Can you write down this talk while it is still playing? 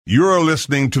You're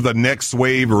listening to the Next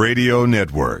Wave Radio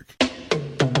Network.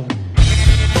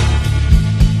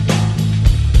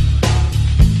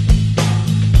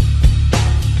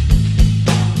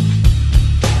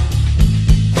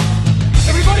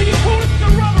 Everybody, you call it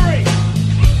the robbery!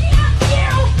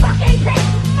 You fucking big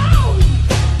moan!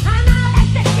 And I'll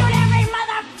execute every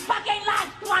motherfucking last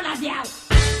one of you!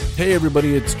 Hey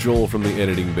everybody, it's Joel from the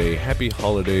Editing Bay. Happy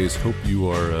holidays. Hope you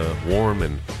are warm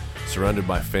and surrounded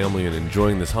by family and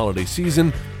enjoying this holiday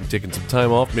season. I'm taking some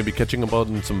time off, maybe catching up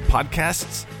on some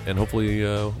podcasts, and hopefully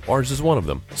ours is one of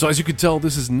them. So as you can tell,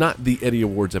 this is not the Eddie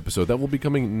Awards episode. That will be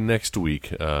coming next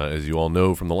week. As you all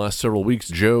know from the last several weeks,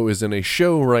 Joe is in a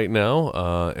show right now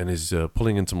and is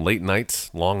pulling in some late nights,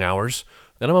 long hours,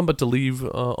 and I'm about to leave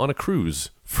on a cruise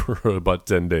for about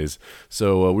 10 days.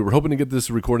 So we were hoping to get this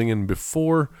recording in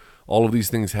before all of these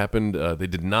things happened. They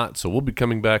did not, so we'll be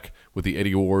coming back with the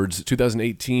Eddie Awards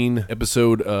 2018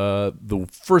 episode the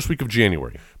first week of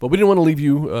January. But we didn't want to leave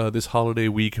you this holiday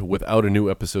week without a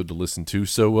new episode to listen to,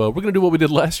 so we're going to do what we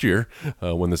did last year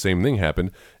when the same thing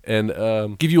happened,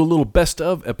 and give you a little best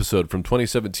of episode from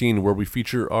 2017 where we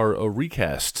feature our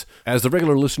recast. As the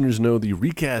regular listeners know, the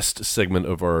recast segment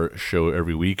of our show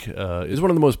every week is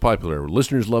one of the most popular.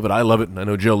 Listeners love it, I love it, and I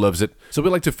know Joe loves it. So we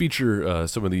like to feature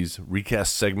some of these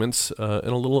recast segments in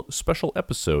a little special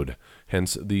episode,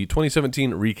 hence the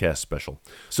 2017 Recast Special.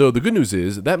 So the good news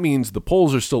is that means the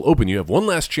polls are still open. You have one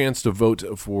last chance to vote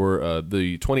for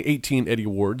the 2018 Eddie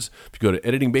Awards. If you go to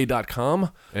editingbay.com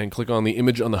and click on the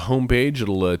image on the homepage,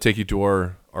 it'll take you to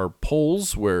our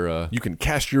polls where you can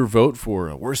cast your vote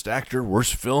for Worst Actor,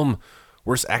 Worst Film,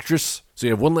 Worst Actress. So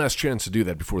you have one last chance to do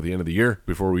that before the end of the year,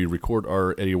 before we record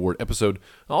our Eddie Award episode.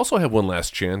 I also have one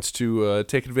last chance to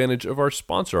take advantage of our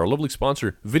sponsor, our lovely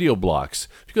sponsor, VideoBlocks.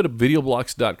 If you go to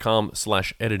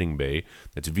videoblocks.com/editingbay,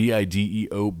 that's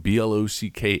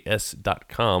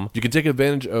VIDEOBLOCKS.com, you can take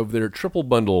advantage of their triple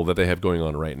bundle that they have going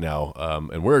on right now.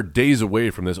 And we're days away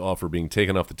from this offer being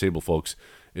taken off the table, folks.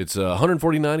 It's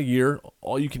 $149 a year,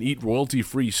 all-you-can-eat,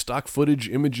 royalty-free stock footage,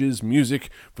 images, music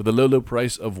for the low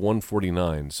price of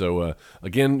 $149. So,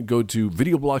 again, go to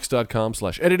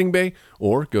videoblocks.com/editingbay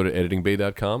or go to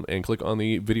editingbay.com and click on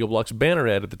the VideoBlocks banner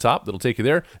ad at the top. That'll take you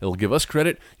there. It'll give us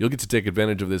credit. You'll get to take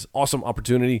advantage of this awesome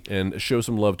opportunity and show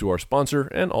some love to our sponsor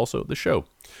and also the show.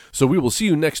 So we will see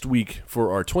you next week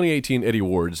for our 2018 Eddie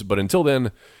Awards. But until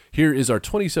then, here is our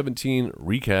 2017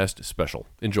 Recast Special.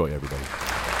 Enjoy, everybody.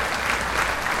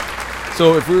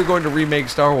 So if we were going to remake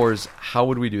Star Wars, how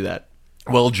would we do that?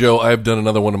 Well, Joe, I've done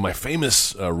another one of my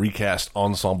famous recast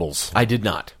ensembles. I did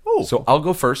not. Oh. So I'll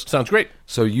go first. Sounds great.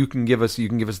 So you can give us the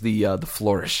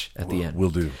flourish at the end. Will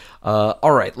do.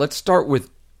 All right, let's start with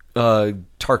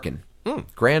Tarkin.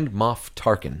 Grand Moff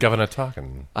Tarkin. Governor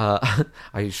Tarkin.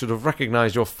 I should have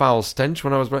recognized your foul stench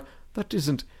when I was... That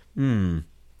isn't...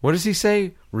 What does he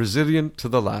say? Resilient to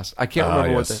the last. I can't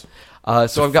remember what that...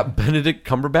 So I've got Benedict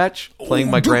Cumberbatch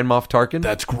playing my Grand Moff Tarkin.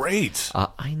 That's great.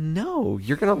 I know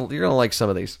you're gonna like some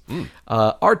of these.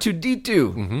 R2D2.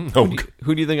 Mm-hmm.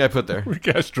 Who do you think I put there?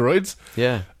 Recast droids.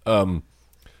 Yeah.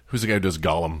 Who's the guy who does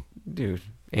Gollum? Dude,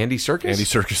 Andy Serkis. Andy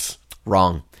Serkis.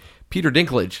 Wrong. Peter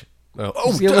Dinklage. Oh,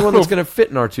 He's the only one that's going to fit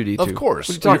in R2D2. Of course.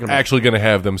 What are you talking about? Actually going to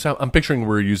have them sound. I'm picturing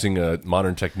we're using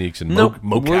modern techniques and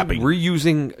mocapping. We're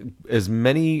using as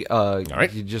many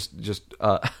just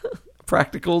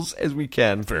practicals as we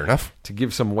can. Fair enough. To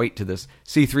give some weight to this.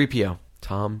 C-3PO,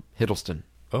 Tom Hiddleston.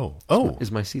 Oh.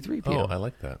 Is my C-3PO. Oh, I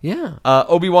like that. Yeah.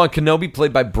 Obi-Wan Kenobi,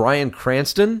 played by Bryan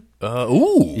Cranston.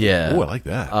 Ooh. Yeah. Ooh, I like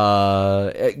that.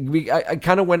 I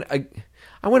kind of went...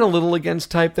 I went a little against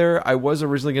type there. I was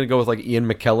originally going to go with like Ian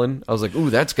McKellen. I was like,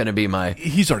 ooh, that's going to be my...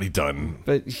 He's already done.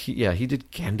 But he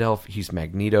did Gandalf. He's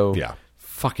Magneto. Yeah.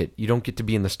 Fuck it. You don't get to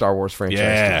be in the Star Wars franchise.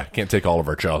 Yeah. Can't take all of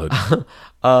our childhood.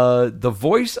 The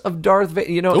voice of Darth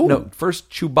Vader. No,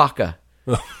 first Chewbacca.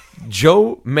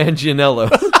 Joe Manganiello.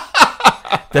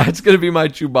 That's going to be my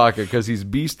Chewbacca because he's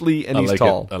beastly and he's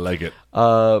tall. I like it.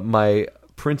 My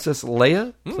Princess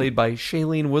Leia, played by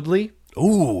Shailene Woodley.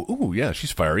 Ooh, yeah.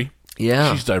 She's fiery.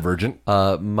 Yeah. She's divergent.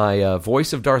 My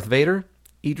voice of Darth Vader,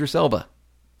 Idris Elba.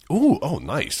 Oh,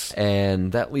 nice.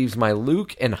 And that leaves my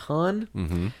Luke and Han.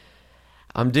 Mm-hmm.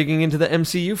 I'm digging into the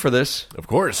MCU for this. Of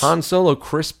course. Han Solo,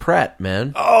 Chris Pratt,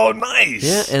 man. Oh, nice.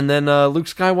 Yeah, and then Luke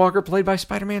Skywalker, played by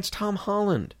Spider-Man's Tom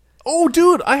Holland. Oh,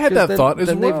 dude, I had that thought as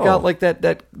well. Then they've got like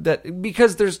that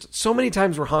because there's so many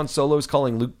times where Han Solo's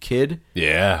calling Luke kid.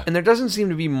 Yeah. And there doesn't seem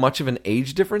to be much of an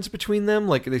age difference between them.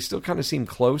 Like, they still kind of seem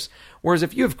close. Whereas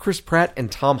if you have Chris Pratt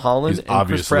and Tom Holland, He's and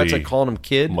Chris Pratt's like calling him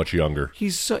kid, much younger.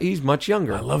 He's much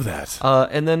younger. I love that.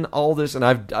 And then all this, and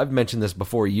I've mentioned this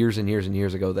before years and years and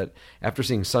years ago, that after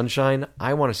seeing Sunshine,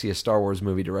 I want to see a Star Wars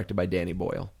movie directed by Danny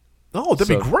Boyle. Oh,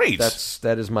 that'd be great.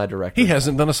 That is my director. He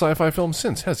hasn't done a sci-fi film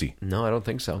since, has he? No, I don't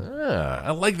think so. Ah,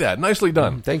 I like that. Nicely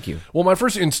done. Thank you. Well, my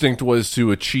first instinct was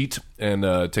to cheat and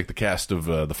take the cast of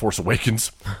The Force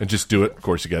Awakens and just do it. Of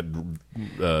course, you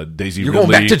got Daisy You're Ridley.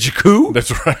 going back to Jakku?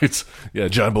 That's right. Yeah,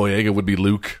 John Boyega would be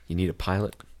Luke. You need a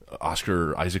pilot.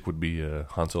 Oscar Isaac would be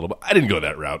Han Solo. But I didn't go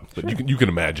that route, but you can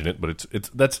imagine it. But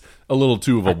that's a little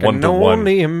too of a one-to-one. I can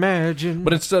only imagine.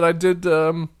 But instead, I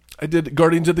did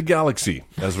Guardians of the Galaxy,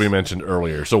 as we mentioned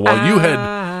earlier. So while you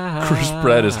had Chris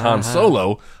Pratt as Han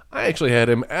Solo, I actually had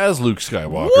him as Luke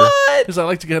Skywalker. What? Because I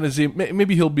like to kind of see,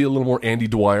 maybe he'll be a little more Andy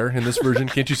Dwyer in this version.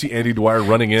 Can't you see Andy Dwyer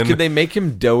running in? Could they make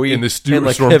him doughy in the and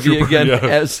like heavy Stormtrooper, again, yeah.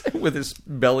 as with his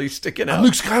belly sticking out?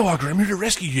 Luke Skywalker, I'm here to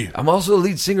rescue you. I'm also the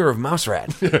lead singer of Mouse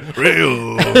Rat.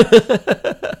 Real.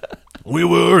 We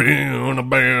were in a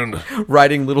band.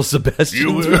 Riding Little Sebastian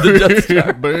You through were the Death in a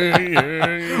Star.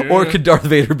 band. Or could Darth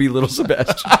Vader be Little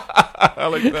Sebastian? I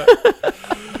like that.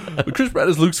 But Chris Pratt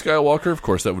as Luke Skywalker. Of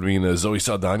course, that would mean Zoe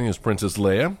Saldana as Princess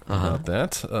Leia. How about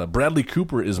that? Bradley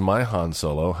Cooper is my Han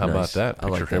Solo. How about that? I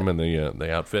Picture like him in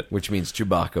the outfit. Which means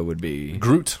Chewbacca would be...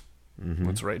 Groot.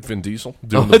 That's right. Vin Diesel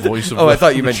doing the voice of. I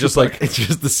thought you meant just like it's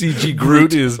just the CG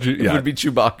Groot would be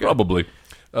Chewbacca. Probably.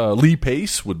 Lee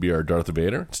Pace would be our Darth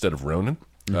Vader instead of Ronan.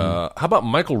 How about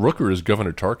Michael Rooker as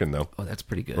Governor Tarkin, though? Oh, that's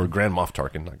pretty good. Or Grand Moff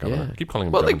Tarkin, not Governor. Yeah. I keep calling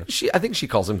him well, Governor. I think she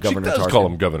calls him Governor Tarkin. She does call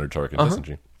him Governor Tarkin, doesn't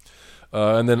she?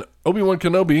 And then Obi-Wan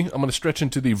Kenobi, I'm going to stretch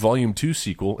into the Volume 2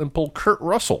 sequel and pull Kurt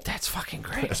Russell. That's fucking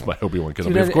great. That's my Obi-Wan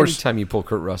Kenobi, Dude, of course. Anytime you pull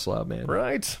Kurt Russell out, man.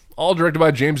 Right. All directed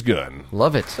by James Gunn.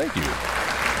 Love it. Thank you.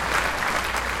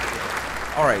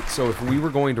 All right, so if we were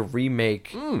going to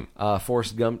remake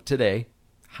Forrest Gump today,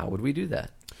 how would we do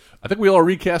that? I think we all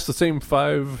recast the same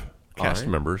 5 cast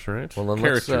members, right? Well, then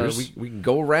characters. we can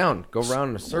go around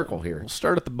in a circle here. We'll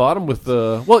start at the bottom with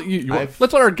let's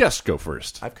let our guests go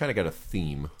first. I've kind of got a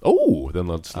theme. Oh, then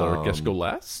let's let our guests go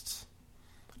last.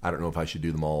 I don't know if I should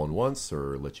do them all at once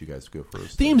or let you guys go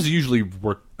first. Themes usually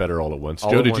work better all at once.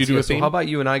 All Joe, at did once, you do yeah. a theme? So how about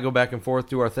you and I go back and forth,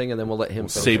 do our thing, and then we'll let him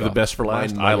finish Save it the off. best for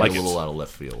last? Mine I like a it. little out of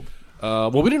left field.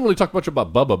 Well, we didn't really talk much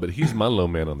about Bubba, but he's my low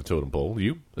man on the totem pole.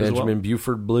 You as Benjamin well?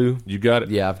 Buford Blue. You got it.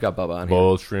 Yeah, I've got Bubba on here.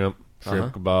 Boiled shrimp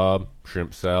kebab,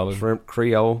 shrimp salad, Shrimp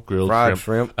Creole, grilled fried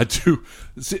shrimp. I do.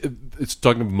 See, it's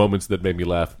talking about moments that made me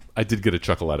laugh. I did get a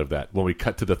chuckle out of that when we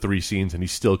cut to the 3 scenes and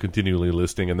he's still continually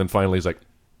listing, and then finally he's like,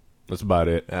 "That's about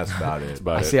it. That's about it. That's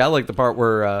about I it." see. I like the part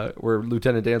where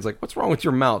Lieutenant Dan's like, "What's wrong with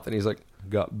your mouth?" And he's like,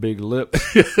 "Got big lips."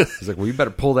 He's like, "Well, you better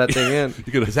pull that thing in."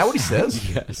 Is that what he says?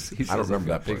 Yes, he I don't says,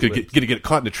 remember "I've that got part. big Gonna get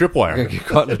caught in a tripwire. Gonna get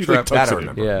caught in a He, trap. tucks That I it in.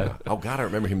 remember. Yeah. Oh, God, I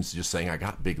remember him just saying, I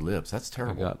got big lips. That's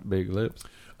terrible. Got big lips.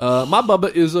 My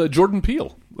Bubba is Jordan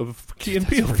Peele of Key and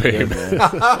Peele fame.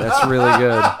 That's really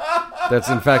good. That's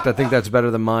in fact, I think that's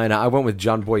better than mine. I went with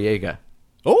John Boyega.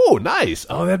 Oh, nice.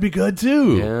 Oh, that'd be good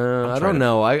too. Yeah, I don't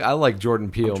know. I like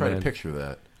Jordan Peele, I'm trying man. to picture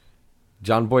that.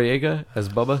 John Boyega as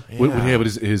Bubba. Would he have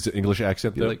his English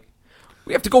accent though? Like,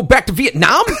 we have to go back to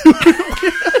Vietnam? For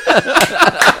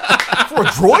a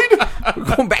droid?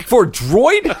 We're going back for a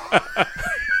droid?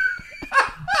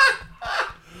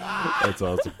 That's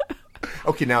awesome.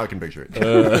 Okay, now I can picture it.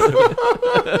 Well,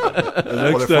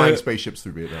 they're flying spaceships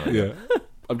through Vietnam. Yeah.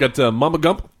 I've got Mama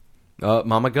Gump.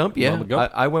 Mama Gump, yeah. Mama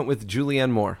Gump. I went with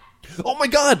Julianne Moore. Oh my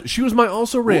God, she was my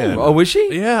also ran. Oh, was she?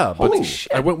 Yeah, but Holy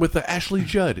shit. I went with Ashley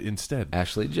Judd instead.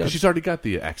 Ashley Judd. 'Cause she's already got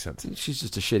the accent. She's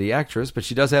just a shitty actress, but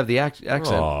she does have the accent.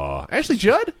 Aw, Ashley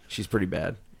Judd? She's pretty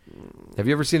bad. Have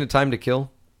you ever seen A Time to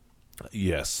Kill?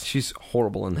 Yes. She's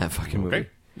horrible in that fucking movie. Okay.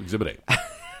 Exhibit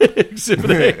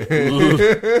Exhibit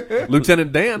A. A.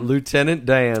 Lieutenant Dan. Lieutenant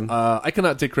Dan. I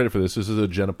cannot take credit for this. This is a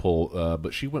Jenna poll,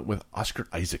 but she went with Oscar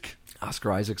Isaac.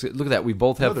 Oscar Isaacs. Look at that. We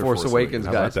both have Another Force Force Awakens,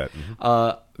 Awakens. How guys.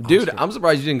 about that? Dude, I'm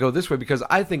surprised you didn't go this way because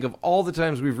I think of all the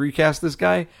times we've recast this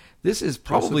guy, this is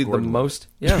probably the most,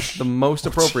 the most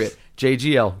appropriate.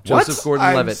 JGL, Joseph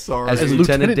Gordon-Levitt, sorry. as As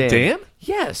Lieutenant Lieutenant Dan?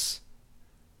 Yes.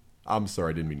 I'm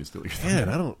sorry, I didn't mean to steal your thunder.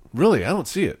 Man, I don't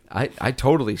see it. I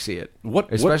totally see it.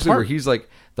 What Especially part? where he's like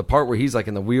the part where he's like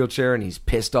in the wheelchair and he's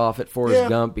pissed off at Forrest Yeah.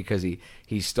 Gump because he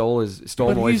stole him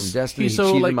But away he's- from Destiny. He he's so,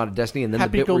 cheated like, him out of Destiny, and then the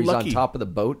bit where he's on happy-go-lucky. top of the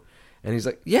boat and he's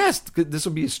like, "Yes, this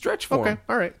will be a stretch for him."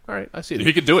 All right. I see it.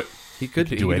 He could do it. He could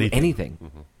do anything.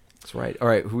 That's right. All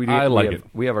right, who do I like we have, it.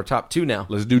 We have our top 2 now.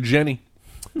 Let's do Jenny.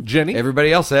 Jenny.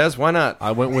 Everybody else has. Why not?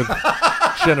 I went with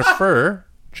Jennifer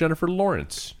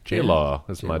Lawrence. J-Law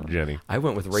is my Jenny. I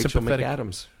went with Rachel Sympathetic.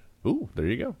 McAdams. Ooh, there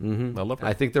you go. Mm-hmm. I love her.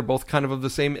 I think they're both kind of the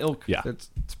same ilk. Yeah.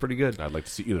 It's pretty good. I'd like to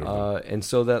see either of them. And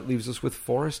so that leaves us with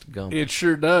Forrest Gump. It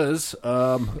sure does.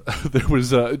 There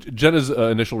was Jenna's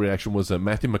initial reaction was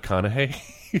Matthew McConaughey.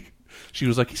 She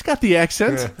was like, "He's got the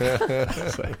accent."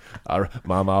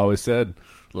 Mama always said,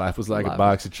 "Life was like a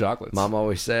box of chocolates." Mom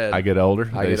always said, "I get older,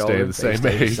 they stay the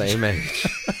same age."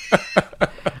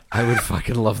 I would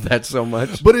fucking love that so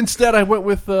much. But instead, I went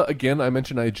with, again, I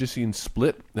mentioned I had just seen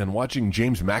Split, and watching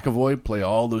James McAvoy play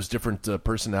all those different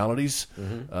personalities,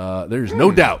 there's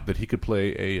no doubt that he could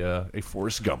play a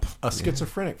Forrest Gump. A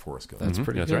schizophrenic Forrest Gump. That's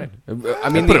pretty That's good. right. I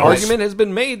mean, the argument has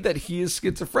been made that he is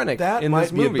schizophrenic That in might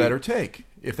this be movie. a better take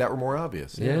if that were more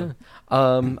obvious. Yeah.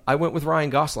 I went with Ryan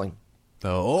Gosling.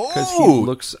 Oh, Because he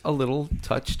looks a little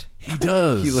touched. he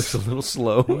does. He looks a little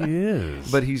slow. He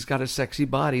is. But he's got a sexy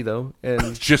body, though.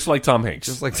 And Just like Tom Hanks.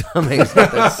 just like Tom Hanks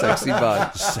got that sexy body.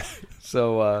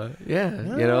 So, I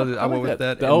went with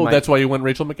that. And that's why you went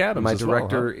Rachel McAdams. my as well,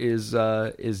 director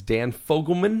huh? is Dan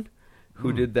Fogelman,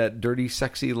 who did that Dirty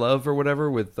Sexy Love or whatever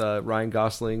with Ryan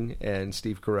Gosling and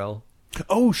Steve Carell.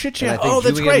 Oh, shit, And yeah. I think Oh,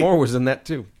 that's Julianne great. Moore was in that,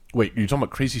 too. Wait, you're talking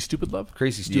about Crazy Stupid Love?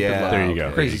 Crazy Stupid Yeah, Love. There you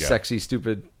go. Crazy There you go. Sexy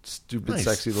Stupid Nice.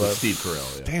 Sexy Love. Steve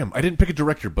Carell. Yeah. Damn, I didn't pick a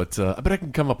director, but I bet I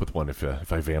can come up with one if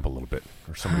I vamp a little bit,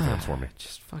 or somebody vamps for me.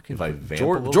 Just fucking If I vamp a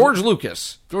George, little George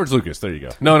Lucas. George Lucas, there you go.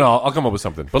 No, I'll come up with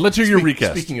something. But let's hear your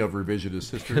recast. Speaking of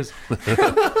revisionist history,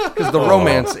 Because the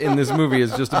romance in this movie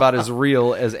is just about as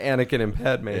real as Anakin and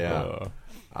Padme. yeah,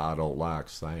 I don't like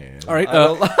sand. All right.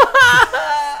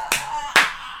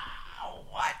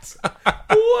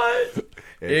 What?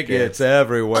 It gets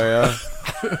everywhere.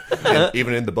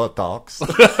 even in the buttocks.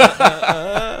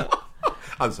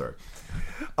 I'm sorry.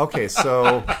 Okay,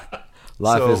 so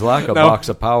Life is like a No. box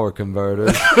of power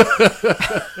converters.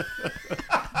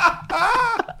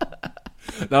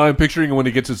 Now I'm picturing when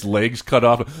he gets his legs cut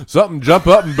off. Something jump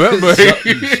up and bit me.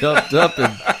 Something jumped up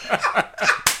and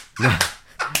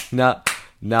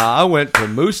now I went to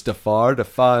Mustafar to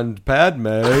find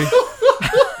Padme.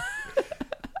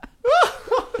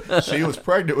 she was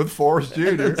pregnant with Forrest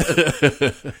Jr.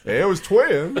 It was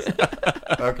twins.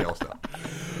 Okay, I'll stop.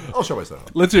 I'll show myself.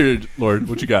 Let's hear it, Lord.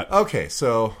 What you got? Okay,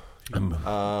 so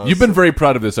You've been very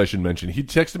proud of this, I should mention. He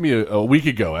texted me a week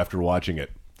ago after watching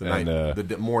it.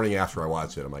 the morning after I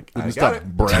watched it, I'm like, I stop got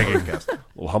it. bragging. Recast. A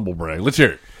little humble brag. Let's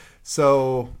hear it.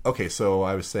 So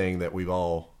I was saying that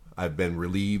I've been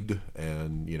relieved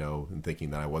and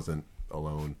thinking that I wasn't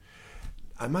alone.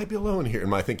 I might be alone here in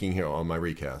my thinking here on my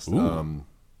recast.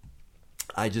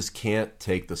 I just can't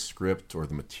take the script or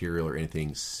the material or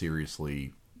anything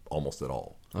seriously almost at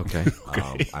all. Okay.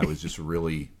 I was just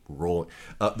really rolling.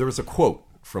 There was a quote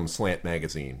from Slant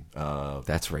Magazine.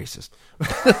 That's racist.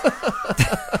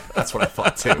 That's what I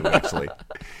thought too, actually.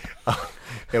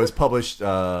 It was published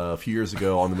a few years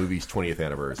ago on the movie's 20th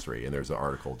anniversary, and there's an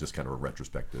article, just kind of a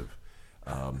retrospective.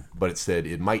 But it said,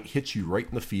 it might hit you right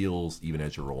in the feels even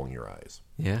as you're rolling your eyes.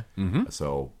 Yeah.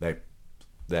 So that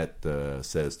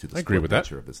says to the agree split with that.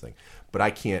 nature of this thing. But I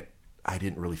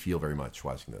didn't really feel very much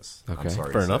watching this. Okay. I'm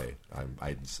sorry Fair to enough. say.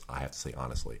 I have to say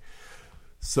honestly.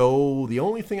 So the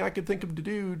only thing I could think of to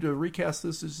do to recast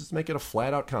this is just make it a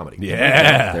flat-out comedy.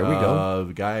 Yeah. There we go.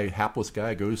 The hapless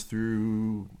guy goes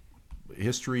through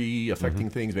history affecting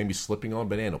Mm-hmm. things, maybe slipping on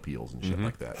banana peels and shit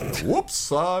like that. Whoops!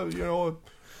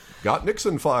 Got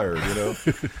Nixon fired.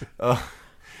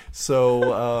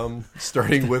 So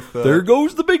starting with There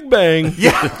goes the Big Bang.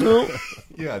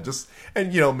 yeah, just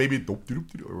and maybe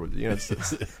or, it's,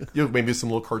 maybe some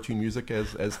little cartoon music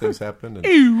as things happen. And,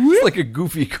 It's like a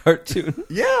goofy cartoon.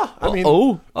 yeah, I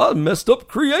mean, I messed up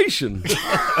creation.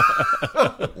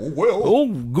 well, Oh,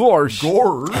 gosh.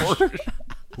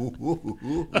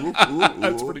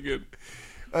 That's pretty good.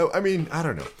 I mean, I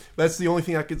don't know. That's the only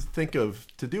thing I could think of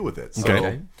to do with it. So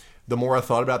Okay. the more I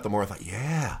thought about it, the more I thought,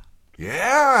 yeah.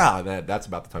 That's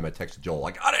about the time I texted Joel.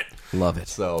 I got it. Love it.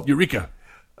 So, Eureka.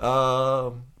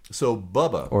 so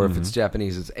Bubba, Or if it's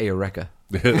Japanese, it's Eureka.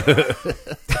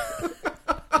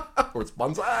 or it's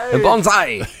Bonsai. And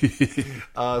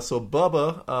bonsai. So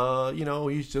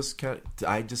Bubba, he's just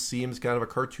I just see him as kind of a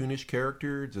cartoonish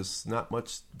character, just not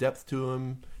much depth to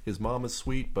him. His mom is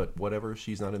sweet, but whatever,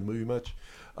 she's not in the movie much.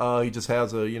 He just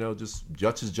has just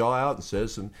juts his jaw out and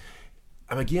says some.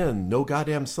 And again, no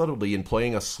goddamn subtlety in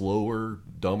playing a slower,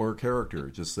 dumber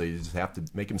character. They just have to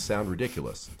make him sound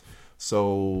ridiculous.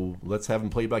 So let's have him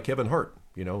played by Kevin Hart.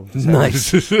 You know,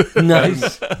 Nice.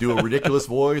 Nice. do a ridiculous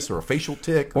voice or a facial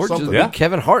tick or, Or something. just be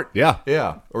Kevin Hart. Yeah.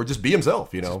 Yeah, or just be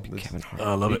himself. You know, Kevin Hart.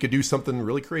 I love he it. could do something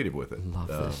really creative with it. Love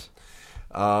this.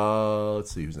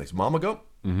 Let's see who's next. Mama Gump.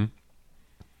 Mm-hmm.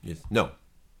 Yes. No.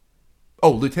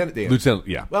 Oh, Lieutenant Dan. Lieutenant,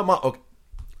 yeah. Well, okay.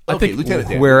 I think Lieutenant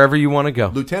Dan. Wherever you want to go.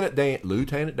 Lieutenant Dan.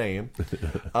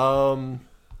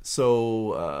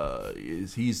 So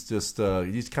he's just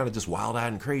he's kind of just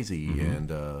wild-eyed and crazy, and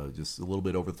just a little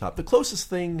bit over the top. The closest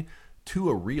thing to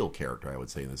a real character, I would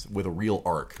say, in this with a real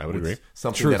arc. I would agree.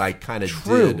 Something Truth. that I kind of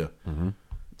True. did.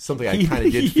 Something I kind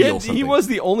of did feel. Something. He was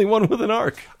the only one with an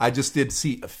arc. I just did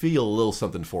feel a little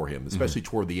something for him, especially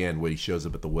toward the end when he shows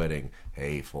up at the wedding.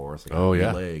 Hey, Forrest, I got Oh, new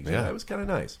yeah. legs. Yeah. That was kind of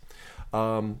nice.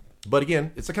 But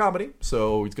again, it's a comedy,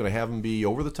 so he's going to have him be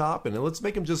over the top, and let's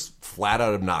make him just flat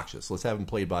out obnoxious. Let's have him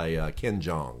played by Ken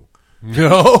Jeong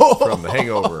No. from The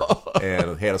Hangover,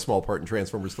 and had a small part in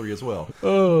Transformers 3 as well.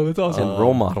 Oh, that's awesome. And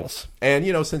role models. And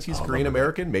since he's Korean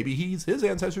American, maybe his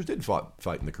ancestors did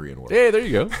fight in the Korean War. Hey, there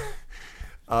you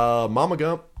go. Mama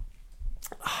Gump.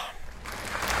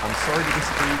 I'm sorry to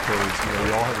disagree because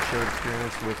we all have a shared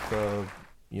experience with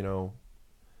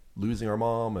losing our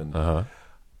mom, and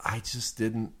I just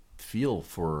didn't feel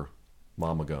for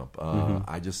Mama Gump.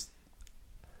 I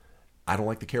don't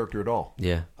like the character at all.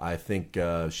 Yeah. I think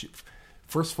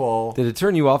first of all, Did it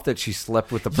turn you off that she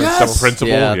slept with the Yes! principal? Principal,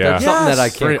 Yeah, yeah. that's something that I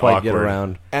Yes! can't Very quite get awkward.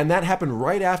 around. and that happened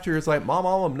right after it's like, Mom,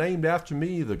 I'm named after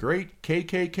me, the great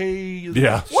KKK.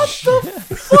 Yeah. What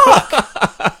the fuck?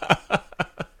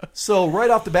 So right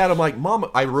off the bat, I'm like,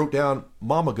 Mama. I wrote down,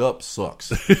 Mama Gump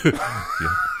sucks.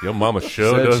 Your mama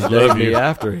sure Said does she named love me you.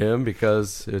 after him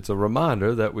because it's a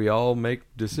reminder that we all make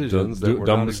decisions Dumb- that we're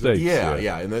dumb not mistakes.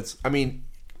 Yeah, and that's. I mean,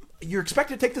 you're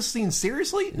expected to take this scene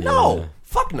seriously? No,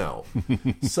 fuck no.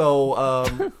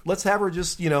 So let's have her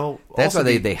just That's also why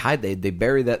be- they hide they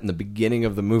bury that in the beginning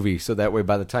of the movie, so that way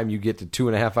by the time you get to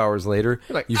 2.5 hours later,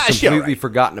 like, you've she completely alright.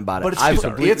 forgotten about it. But I've it's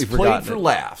completely played forgotten for it.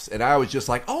 laughs, and I was just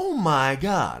like, "Oh my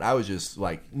god!" I was just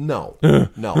like, "No, I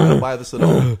don't buy this at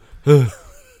all."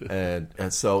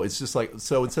 And so it's just like,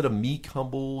 so instead of meek,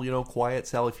 humble, quiet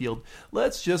Sally Field,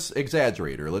 let's just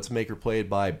exaggerate her. Let's make her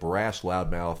played by brash,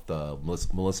 loudmouth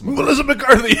Melissa McCarthy. Melissa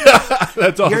McCarthy. Yeah,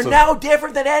 that's awesome. You're no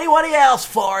different than anybody else,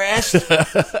 Forrest.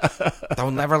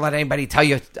 Don't ever let anybody tell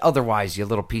you otherwise, you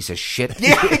little piece of shit.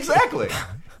 Yeah, exactly.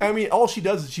 I mean, all she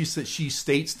does is she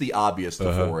states the obvious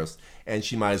to Forrest, and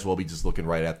she might as well be just looking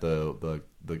right at the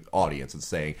audience and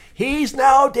saying, "He's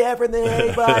no different than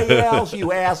anybody else,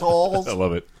 you assholes." I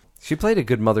love it. She played a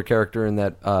good mother character in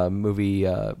that movie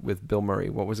with Bill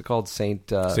Murray. What was it called? Saint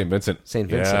Vincent. Saint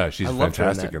Vincent. Yeah, she's I loved her in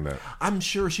fantastic that. in that. I'm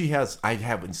sure she has. I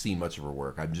haven't seen much of her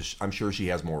work. I'm sure she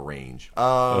has more range.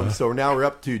 So now we're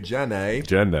up to Jenna.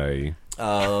 Jenna.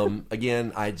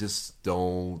 Again, I just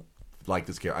don't like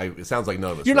this character. It sounds like none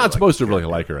of us. You're really not supposed to this really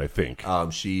character. like her, I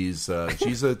think. She's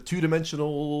a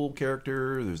two-dimensional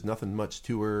character. There's nothing much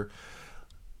to her.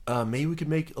 Maybe we could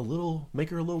make her a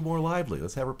little more lively.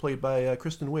 Let's have her played by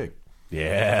Kristen Wiig.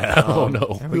 Yeah. Oh,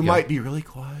 no. Who might be really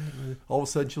quiet. All of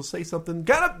a sudden, she'll say something,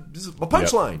 kind of just a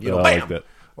punchline, Yep. I bam, like that.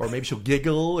 or maybe she'll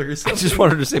giggle or I something. just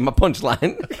wanted to say my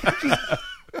punchline.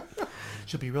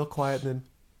 She'll be real quiet and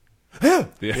then,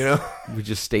 Yeah. We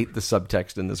just state the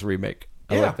subtext in this remake.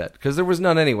 I Yeah. like that because there was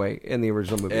none anyway in the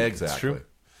original movie. Exactly. true.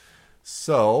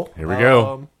 So Here we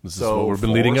go. This is what we've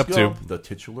been leading Forrest up to. Gump, the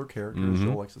titular character, as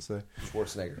Joel likes to say.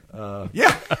 Schwarzenegger,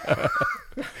 Yeah.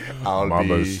 I'll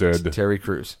Mama be, said Terry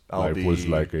Crews. I'll life be, was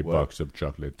like a what? box of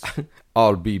chocolates.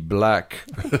 I'll be black.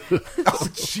 Oh,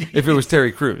 gee. If it was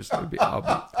Terry Crews, it would be I'll be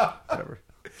whatever.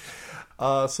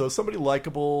 So somebody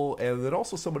likable, and then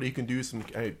also somebody who can do some,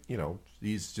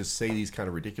 these just say these kind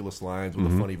of ridiculous lines with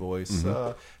a funny voice.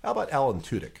 How about Alan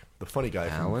Tudyk, the funny guy?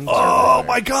 Alan from Oh,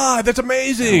 my God. That's He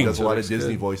amazing. does a lot of Tudyk's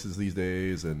Disney good. voices these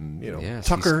days, and Yes,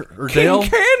 Tucker or King Dale?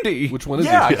 Candy. Which one is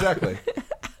yeah, he? exactly.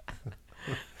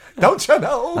 Don't you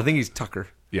know? I think he's Tucker.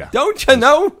 Yeah. Don't you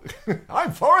know?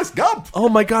 I'm Forrest Gump. Oh,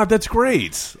 my God. That's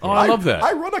great. Oh, I love that.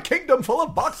 I run a kingdom full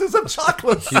of boxes of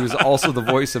chocolates. He was also the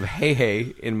voice of Hey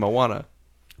Hey in Moana.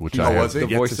 Which Oh, I have was he? yet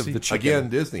The voice to of see. the chicken. Again,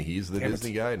 Disney. He's the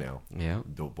Disney guy now. Yeah.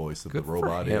 The voice of Good the for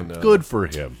robot. him. In, Good for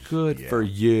him. Good Yeah. for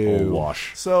you. Old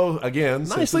wash. So again,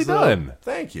 since Nicely it's, done.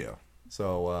 Thank you.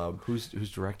 So Who's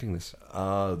directing this?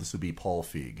 this would be Paul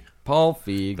Feig. Paul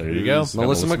Feig. There you go.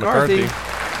 Melissa McCarthy.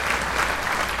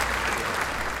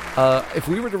 If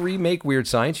we were to remake Weird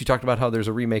Science, you talked about how there's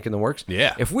a remake in the works.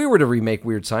 Yeah. If we were to remake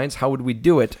Weird Science, how would we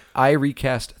do it? I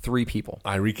recast 3 people.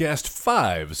 I recast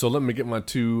 5. So let me get my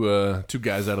two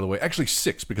guys out of the way. Actually,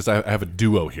 6 because I have a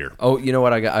duo here. Oh, you know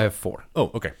what? I have 4.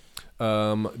 Oh, okay.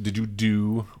 Did you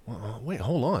do... Wait,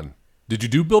 hold on. Did you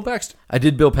do Bill Paxton? I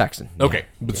did Bill Paxton. Yeah. Okay,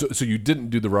 but so you didn't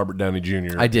do the Robert Downey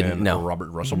Jr. I didn't, and no. Robert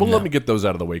Russell. Well, let me get those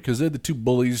out of the way because they're the two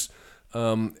bullies,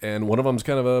 and one of them's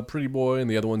kind of a pretty boy, and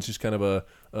the other one's just kind of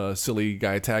a silly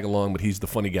guy tag along, but he's the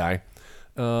funny guy.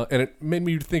 And it made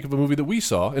me think of a movie that we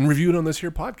saw and reviewed on this here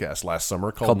podcast last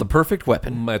summer called The Perfect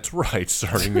Weapon. That's right,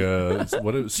 starring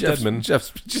what is Stedman?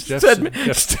 Stedman.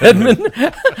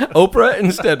 Oprah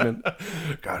and Stedman.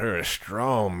 Got her a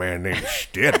strong man named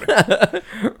Stedman.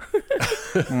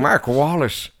 Mark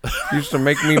Wallace used to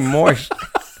make me moist.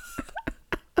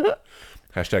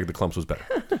 Hashtag the clumps was better.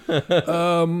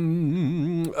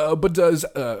 But does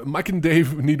Mike and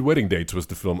Dave Need Wedding Dates was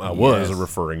the film I was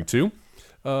referring to.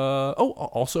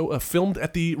 Also filmed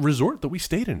at the resort that we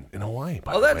stayed in Hawaii.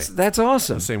 By the way. That's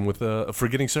awesome. Same with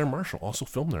Forgetting Sarah Marshall. Also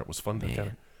filmed there. It was fun to kind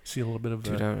of see a little bit of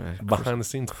behind the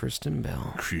scenes. Kristen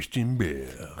Bell.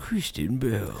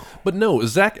 But no,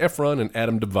 Zac Efron and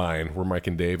Adam Devine were Mike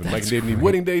and Dave, and Mike and Dave Need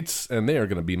Wedding Dates, and they are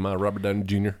going to be my Robert Downey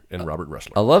Jr. and Robert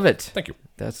Russell. I love it. Thank you.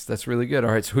 That's really good.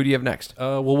 All right, so who do you have next?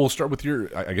 Well, we'll start with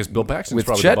I guess Bill Paxton's With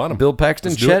probably Chet, the bottom. Bill Paxton,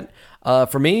 Let's do Chet.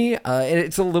 it. For me,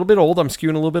 it's a little bit old. I'm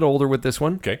skewing a little bit older with this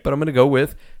one. Okay. But I'm going to go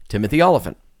with Timothy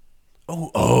Oliphant.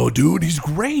 Oh, dude, he's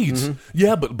great.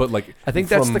 Yeah, but like I think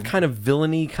that's the kind of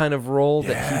villainy kind of role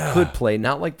that he could play,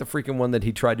 not like the freaking one that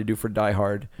he tried to do for Die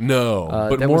Hard. No,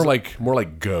 but that more was-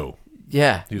 like Go.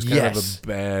 Yeah. He was kind of a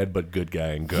bad but good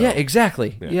guy in Go. Yeah,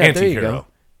 exactly. Yeah. Yeah, there you Anti-hero. go.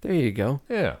 There you go.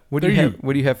 Yeah. What do you have?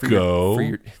 What do you have for Go.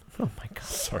 your? Oh my God.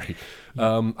 Sorry.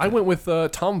 I went with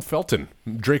Tom Felton,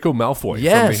 Draco Malfoy from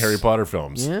Yes. the Harry Potter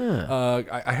films. Yeah.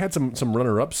 I had some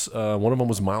runner-ups. One of them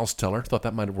was Miles Teller. Thought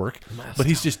that might work. But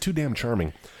he's just too damn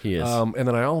charming. He is. And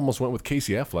then I almost went with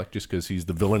Casey Affleck just because he's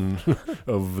the villain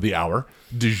of the hour,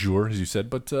 du jour, as you said.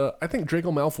 But I think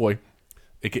Draco Malfoy,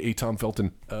 a.k.a. Tom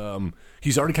Felton,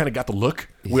 he's already kind of got the look.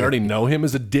 We already know him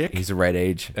as a dick. He's the right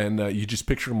age. And you just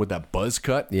picture him with that buzz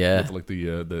cut. Yeah. With like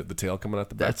the tail coming out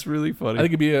the back. That's really funny. I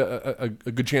think it'd be a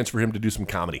good chance for him to do some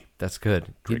comedy. That's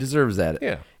good. He deserves that.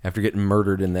 Yeah. After getting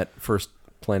murdered in that first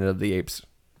Planet of the Apes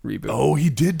reboot. Oh,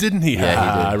 he did, didn't he?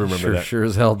 Yeah, he did. I remember that. Sure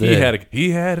as hell did. He had it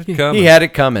coming. He had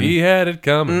it coming. He had it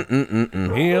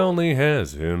coming. He only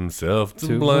has himself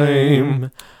to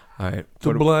blame. All right.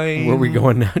 To blame. Where are we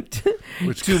going now?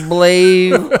 To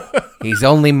blame. He's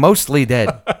only mostly dead.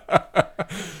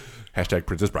 Hashtag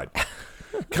Princess Bride.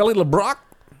 Kelly LeBrock.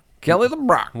 Kelly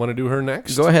LeBrock. Want to do her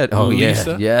next? Go ahead. Oh,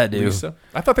 Lisa? yeah, I do. Lisa.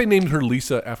 I thought they named her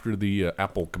Lisa after the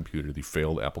Apple computer, the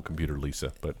failed Apple computer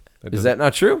Lisa. But Is that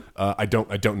not true? I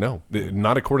don't know.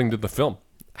 Not according to the film.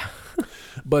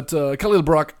 But Kelly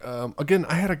LeBrock, again,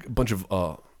 I had a bunch of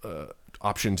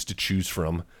options to choose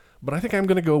from. But I think I'm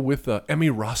going to go with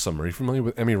Emmy Rossum. Are you familiar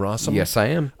with Emmy Rossum? Yes, I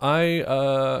am. I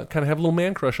kind of have a little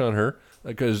man crush on her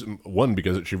because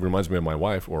she reminds me of my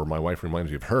wife, or my wife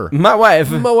reminds me of her. My wife.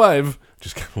 My wife.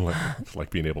 Just kind of like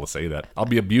being able to say that. I'll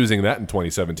be abusing that in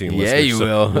 2017. Yeah, listeners, you so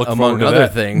will, look among forward to other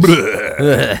that. things.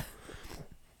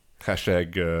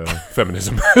 Hashtag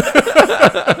feminism.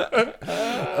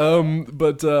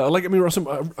 But I like Emmy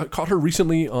Rossum. I caught her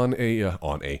recently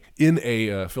in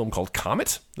a film called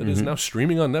Comet that is now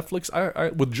streaming on Netflix. I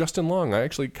with Justin Long. I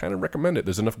actually kind of recommend it.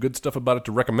 There's enough good stuff about it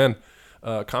to recommend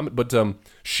Comet. But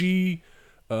she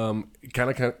kind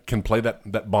of can play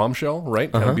that bombshell,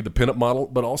 right? Kind of be the pinup model,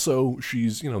 but also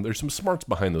she's there's some smarts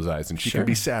behind those eyes, and she can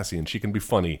be sassy and she can be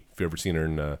funny. If you've ever seen her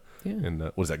in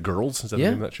what is that, Girls? Is that the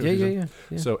name of that show? Yeah.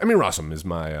 So Emmy Rossum is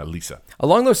my Lisa.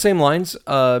 Along those same lines,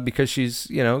 because she's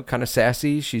kind of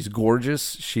sassy, she's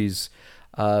gorgeous, she's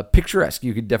picturesque.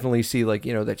 You could definitely see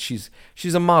that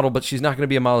she's a model, but she's not going to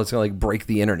be a model that's going to break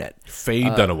the internet. Faye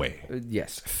Dunaway.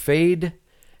 Yes, Fade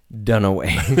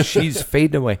Dunaway. She's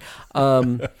fading away.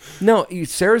 No,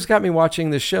 Sarah's got me watching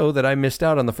this show that I missed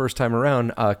out on the first time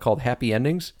around called Happy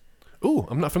Endings. Ooh,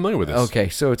 I'm not familiar with this. Okay,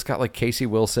 so it's got Casey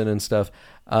Wilson and stuff,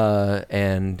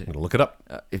 and I'm gonna look it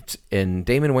up. it's in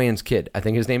Damon Wayans' kid. I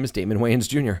think his name is Damon Wayans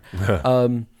Jr.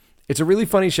 It's a really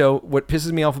funny show. What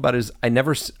pisses me off about it is I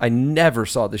never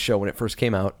saw the show when it first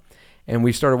came out, and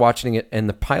we started watching it, and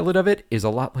the pilot of it is a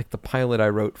lot like the pilot I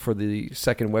wrote for the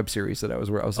second web series that I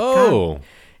was like, Oh. God,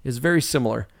 it's very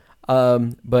similar.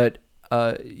 But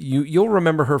you'll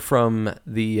remember her from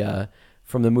the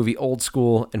movie Old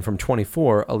School and from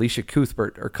 24, Alicia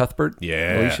Cuthbert.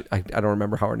 Yeah. I don't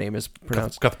remember how her name is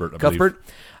pronounced. Cuthbert, I believe.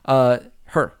 Cuthbert.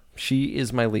 Her. She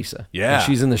is my Lisa. Yeah. And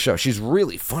she's in the show. She's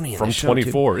really funny in From the show,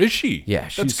 24. too. Is she? Yeah,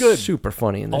 she's That's good. super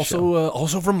funny in the show.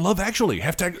 Also from Love Actually.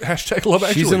 Hashtag Love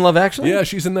Actually. She's in Love Actually? Yeah,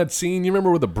 she's in that scene. You remember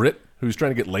with the Brit who's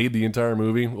trying to get laid the entire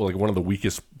movie? Like one of the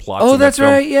weakest plots. Oh, in that that's film.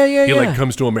 right. Yeah. He like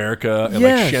comes to America and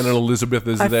Yes. like Shannon Elizabeth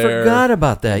is I there. forgot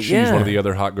about that, And she's yeah. one of the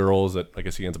other hot girls that I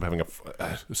guess he ends up having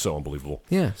so unbelievable.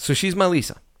 Yeah, so she's my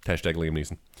Lisa. Hashtag Liam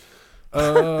Neeson.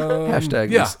 Hashtag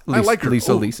Yeah, I like her.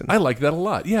 Lisa Oh, Leeson. I like that a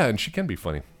lot. Yeah, and she can be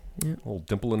funny. Little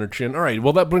dimple in her chin. All right,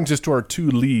 well, that brings us to our two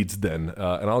leads then.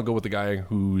 And I'll go with the guy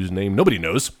whose name nobody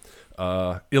knows.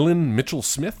 Ilan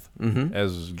Mitchell-Smith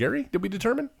as Gary, did we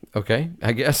determine? Okay,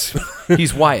 I guess.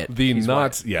 He's Wyatt. He's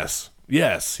yes.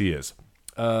 Yes, he is.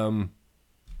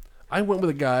 I went with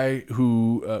a guy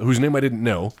whose name I didn't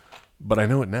know, but I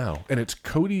know it now. And it's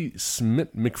Cody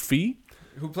Smith McPhee.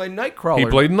 Who played Nightcrawler. He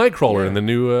played Nightcrawler in the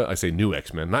new, I say new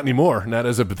X-Men, not anymore, not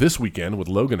as of this weekend with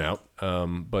Logan out,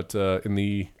 but in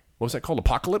the, what was that called,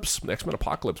 Apocalypse? X-Men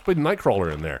Apocalypse. Played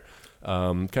Nightcrawler in there.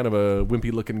 Kind of a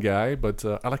wimpy-looking guy, but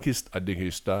I dig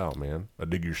his style, man. I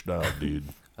dig your style, dude.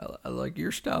 I like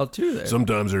your style, too, there.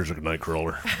 Sometimes there's a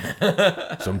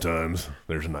Nightcrawler. Sometimes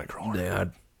there's a Nightcrawler.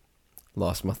 Dad.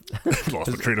 Lost my Lost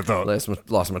my train of thought.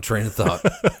 lost my train of thought.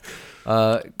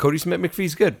 Cody Smith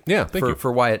McPhee's good. Yeah, thank you.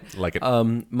 For Wyatt. Like it.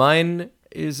 Mine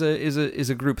is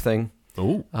a group thing.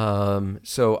 Oh.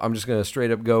 So I'm just gonna straight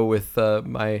up go with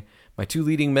my two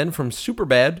leading men from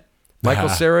Superbad, Michael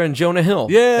Cera and Jonah Hill.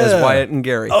 Yeah. As Wyatt and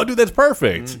Gary. Oh, dude, that's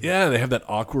perfect. Yeah, they have that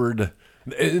awkward.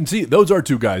 And see, those are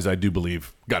two guys I do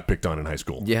believe got picked on in high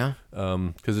school. Yeah.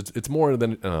 Because it's more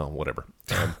than whatever.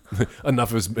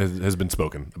 Enough has been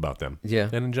spoken about them. Yeah.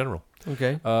 And in general.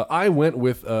 Okay. I went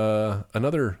with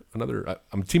another.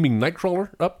 I'm teaming Nightcrawler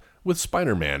up with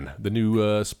Spider-Man, the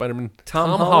new Spider-Man.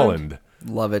 Tom Holland.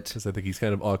 Love it. Because I think he's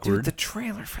kind of awkward. Dude, the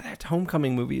trailer for that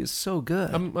Homecoming movie is so good.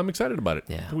 I'm excited about it.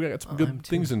 Yeah. We got some good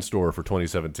things in store for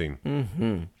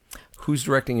 2017. Who's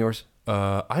directing yours?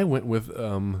 I went with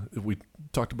we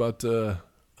talked about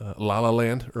La La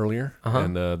Land earlier,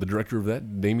 and the director of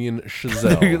that, Damien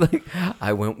Chazelle.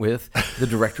 I went with the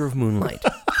director of Moonlight.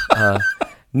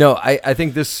 No, I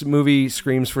think this movie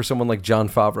screams for someone like Jon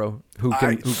Favreau, who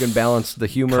can balance the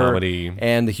humor Comedy.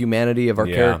 and the humanity of our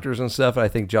Yeah. characters and stuff. I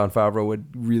think Jon Favreau would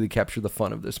really capture the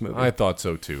fun of this movie. I thought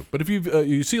so too. But if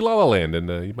you see La La Land, and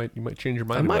you might change your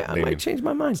mind. I might change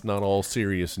my mind. It's not all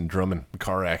serious and drumming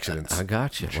car accidents. I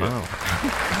got you. Wow.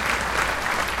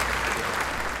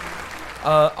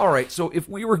 All right, so if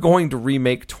we were going to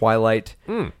remake Twilight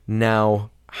now,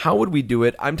 how would we do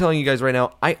it? I'm telling you guys right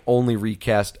now, I only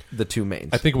recast the two mains.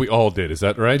 I think we all did. Is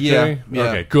that right, Yeah, Jay? yeah.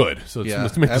 Okay, good. So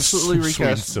let's make absolutely this sweet and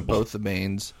recast simple. both the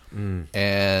mains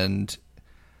and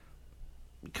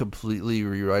completely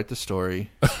rewrite the story.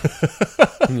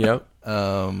 Yep.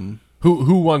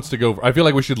 Who wants to go? I feel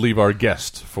like we should leave our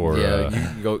guest for. You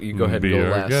go ahead and be go our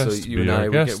last, guest, so you be and our I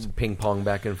would guest. get ping pong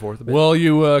back and forth a bit. Well,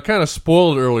 you kind of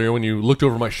spoiled earlier when you looked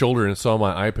over my shoulder and saw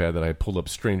my iPad that I had pulled up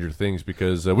Stranger Things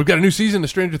because we've got a new season of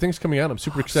Stranger Things coming out. I'm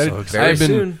super excited. Very I've been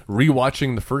soon.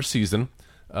 rewatching the first season.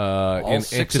 In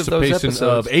 6 of those anticipation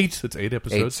episodes. of 8. It's 8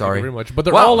 episodes. Eight, sorry. Thank you very much. But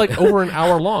they're Wow. all like over an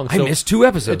hour long. I So missed 2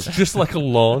 episodes. it's just like a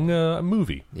long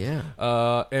movie. Yeah.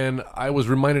 And I was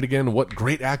reminded again what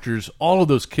great actors all of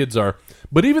those kids are.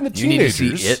 But even the You need to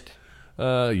teenagers. see it.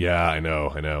 Yeah, I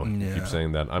know. You keep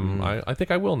saying that. I think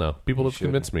I will now. People have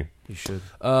convinced me. You should.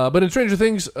 But in Stranger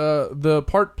Things, the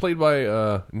part played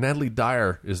by Natalie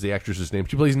Dyer is the actress's name.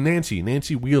 She plays Nancy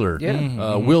Wheeler.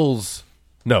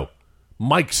 Yeah.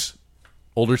 Mike's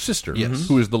older sister, Yes.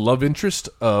 who is the love interest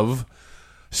of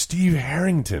Steve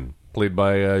Harrington, played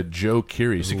by Joe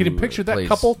Keery. So can you picture that Plays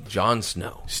couple? Jon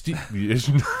Snow.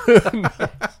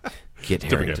 Kit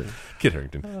Harington. Kit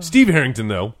Harington. Steve Harrington,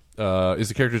 though, is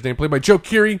the character's name, played by Joe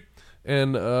Keery,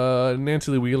 and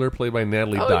Nancy Lee Wheeler, played by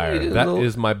Natalie Oh, Dyer. you did a That little-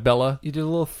 is my Bella You did a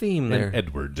little theme there. and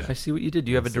Edward. I see what you did.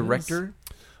 Do you have a director?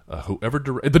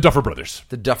 The Duffer Brothers.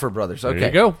 The Duffer Brothers. Okay. There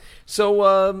you go.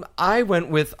 So I went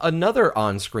with another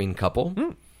on-screen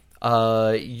couple.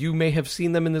 You may have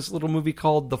seen them in this little movie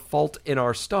called The Fault in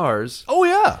Our Stars. Oh,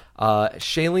 yeah.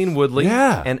 Shailene Woodley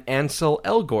Yeah. and Ansel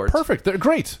Elgort. Perfect. They're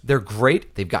great. They're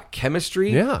great. They've got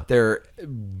chemistry. Yeah. They're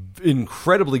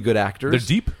incredibly good actors.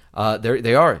 They're deep.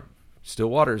 They are. Still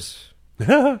Waters.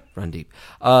 Run deep.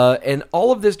 And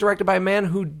all of this directed by a man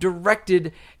who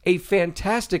directed a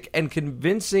fantastic and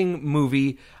convincing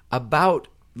movie about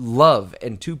love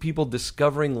and two people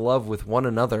discovering love with one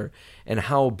another and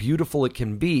how beautiful it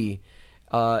can be,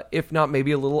 if not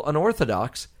maybe a little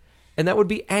unorthodox, and that would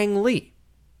be Ang Lee.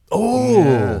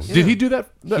 Oh, did he do that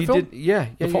He film? did, yeah.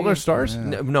 The Fault in Our Stars?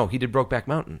 No, he did Brokeback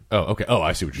Mountain. Oh, okay. Oh,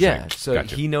 I see what you're saying. Yeah, so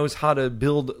Gotcha. he knows how to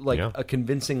build like Yeah. a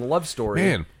convincing love story.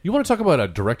 Man, you want to talk about a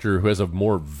director who has a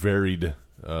more varied...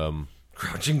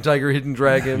 Crouching Tiger, Hidden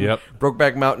Dragon, Yep.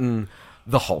 Brokeback Mountain,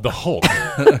 The Hulk. The Hulk.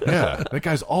 Yeah, that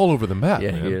guy's all over the map,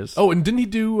 Yeah, man. he is. Oh, and didn't he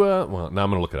do... well, now I'm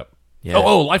going to look it up. Yeah.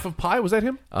 Oh, Life of Pi? Was that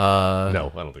him? No, I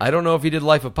don't think so. I don't know if he did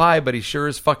Life of Pi, but he sure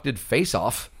as fuck did Face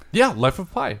Off. Yeah, Life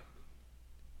of Pi.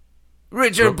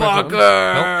 Richard Brokeback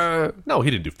Parker. No,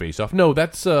 he didn't do Face Off. No,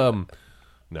 that's... No.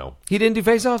 He didn't do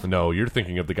Face Off? No, you're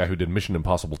thinking of the guy who did Mission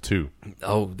Impossible 2.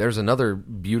 Oh, there's another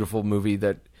beautiful movie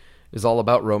that is all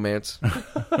about romance.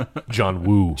 John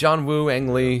Woo. John Woo,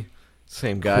 Ang Lee,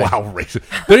 same guy. Wow, racist.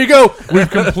 There you go.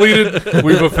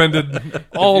 We've offended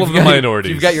all of the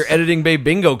minorities. You've got your Editing Bay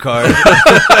bingo card.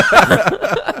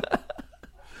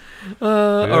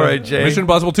 All right, Jay. Mission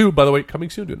Impossible 2, by the way, coming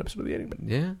soon to an episode of the Editing Bay.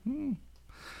 Yeah.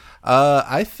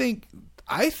 I think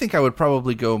I would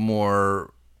probably go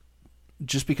more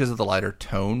just because of the lighter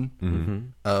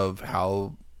tone of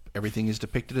how everything is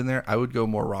depicted in there. I would go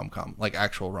more rom-com, like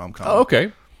actual rom-com. Oh,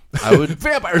 okay. I would.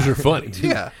 Vampires are funny.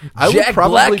 Yeah, I would Jack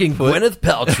probably Black and put, Gwyneth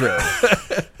Paltrow.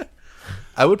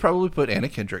 I would probably put Anna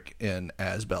Kendrick in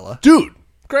as Bella, Dude,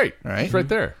 great. All right. It's right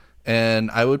there. and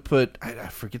I would put I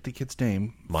forget the kid's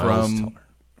name Miles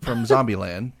from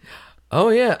Zombieland. Oh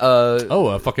yeah.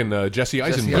 Fucking Jesse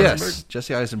Eisenberg. Yes,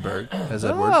 Jesse Eisenberg as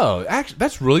Edward. Oh, actually,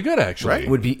 that's really good, actually. Right?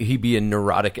 Would he be a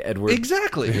neurotic Edward?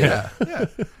 Exactly. Yeah.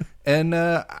 And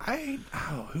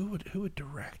who would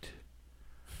direct?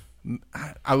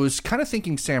 I was kind of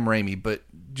thinking Sam Raimi, but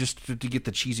just to get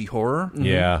the cheesy horror.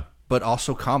 Yeah. But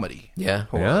also comedy. Yeah.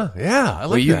 Horror. Yeah. I like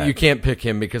Well, you that. you can't pick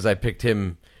him because I picked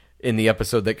him in the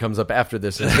episode that comes up after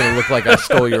this. It's going to look like I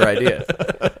stole your idea.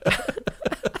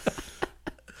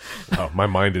 Oh, my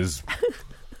mind is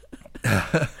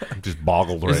just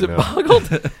boggled right Is it now. boggled?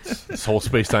 This whole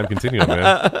space-time continuum,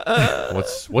 man.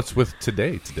 What's with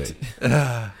today?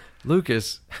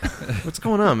 Lucas, what's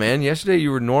going on, man? Yesterday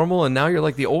you were normal, and now you're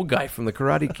like the old guy from the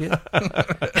Karate Kid.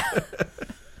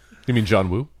 You mean John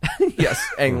Woo? Yes,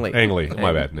 Ang Lee. Ang Lee.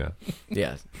 My bad. Yeah.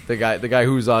 Yeah, the guy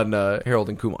who's on Harold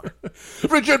and Kumar.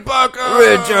 Richard Parker.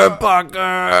 Richard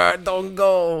Parker, don't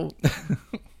go.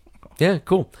 Yeah,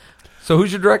 cool. So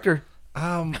who's your director?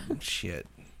 Shit.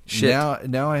 Shit.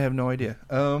 Now I have no idea.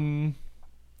 No,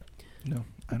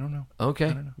 I don't know.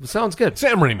 Okay, well, sounds good.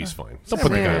 Sam Raimi's fine. Don't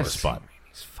put the guy on the spot.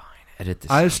 He's fine. Edit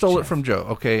this. I stole it from Joe.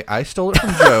 Okay, I stole it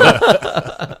from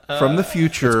Joe from the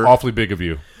future. Awfully big of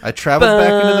you. I traveled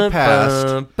back into the past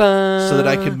so that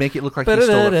I could make it look like he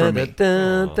stole it from me.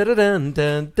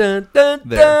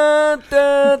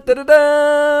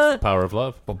 Power of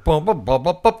love.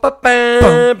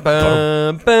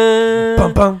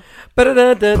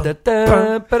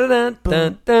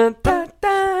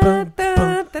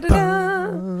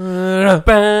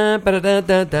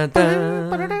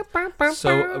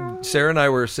 So Sarah and I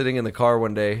were sitting in the car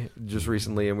one day just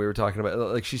recently, and we were talking about,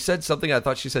 like, she said something. I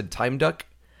thought she said time duck.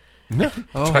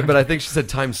 But I think she said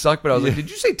time suck. But I was like, did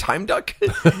you say time duck?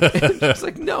 And she was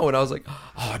like, no. And I was like,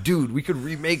 oh, dude, we could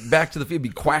remake Back to the Future, be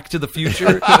Quack to the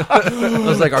Future. I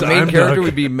was like, our main Time character Duck.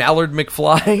 would be Mallard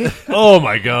McFly. Oh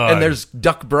my god. And there's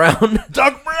Duck Brown.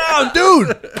 Duck Brown,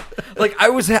 dude. Like, I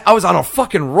was on a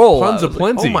fucking roll. Puns I was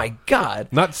aplenty. like, oh my god.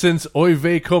 Not since Oy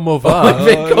vey como va. Oy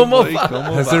vey como va.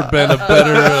 Has there been a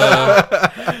better?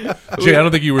 Jay, I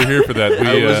don't think you were here for that.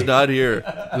 I was not here.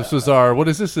 This was our. What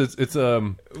is this? It's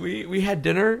We had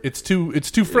dinner. It's two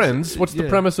friends. What's the yeah.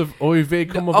 premise of Oy vey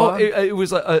como Oh, va? it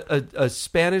was a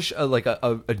Spanish, like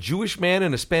a Jewish man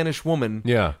and a Spanish woman,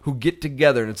 Yeah. who get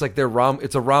together, and it's like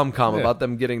it's a rom-com about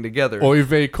them getting together. Oy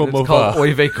vey And como it's called va.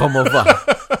 Oy vey como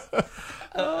va.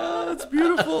 It's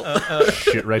beautiful.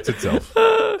 Shit writes itself.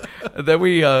 And then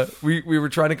we were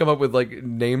trying to come up with like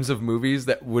names of movies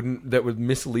that would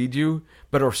mislead you,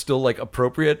 but are still like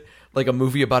appropriate, like a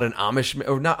movie about an Amish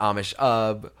or not Amish.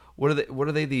 What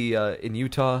are they in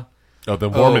Utah? Oh, the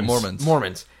Mormons.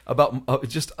 Mormons about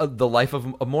just the life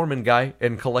of a Mormon guy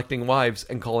and collecting wives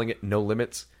and calling it No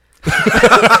Limits.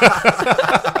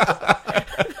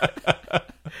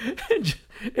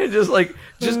 And just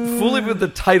fooling with the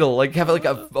title, like have like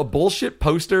a bullshit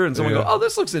poster, and someone go, "Oh,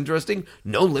 this looks interesting."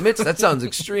 No Limits. That sounds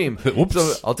extreme. Oops.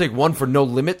 So I'll take one for No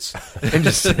Limits, and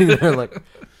just sitting there like,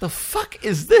 the fuck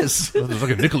is this? There's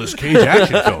like a Nicolas Cage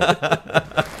action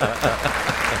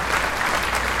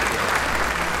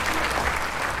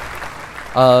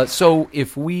film. So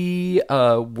if we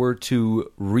were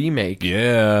to remake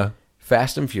Yeah.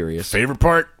 Fast and Furious, Favorite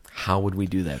part? how would we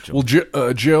do that, Joel?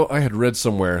 Well, Joe, I had read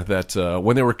somewhere that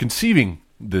when they were conceiving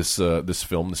this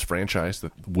film, this franchise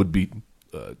that would be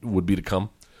would be to come.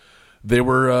 They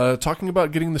were talking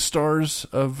about getting the stars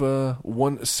of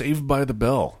one Saved by the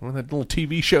Bell, that little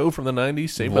TV show from the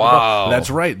 90s. Saved by the Bell. That's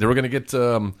right. They were going to get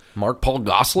Mark Paul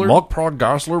Gosselaar. Mark Paul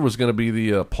Gosselaar was going to be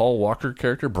the Paul Walker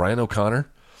character, Brian O'Connor.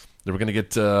 They were going to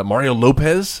get Mario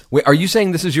Lopez. Wait, are you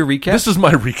saying this is your recast? This is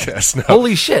my recast now.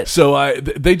 Holy shit. So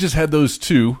they just had those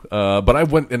two, but I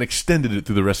went and extended it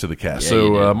through the rest of the cast.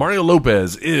 So Mario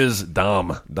Lopez is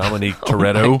Dominique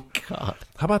Toretto. Oh my God.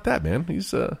 How about that, man?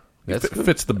 He's That's good.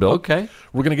 fits the bill. Okay.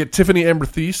 We're going to get Tiffany Amber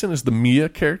Thiessen as the Mia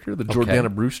character, the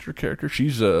Jordana Brewster character.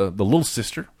 She's the little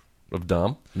sister of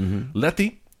Dom. Mm-hmm.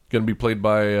 Letty, going to be played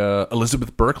by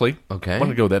Elizabeth Berkley. Okay. I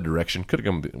wanted to go that direction. Could have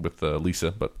gone with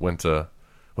Lisa, but went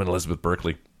Elizabeth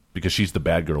Berkley because she's the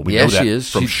bad girl. We know that she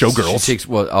is. from Showgirls. She takes,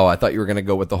 I thought you were going to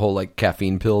go with the whole like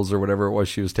caffeine pills or whatever it was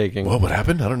she was taking. Well, what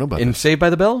happened? I don't know about In this. Saved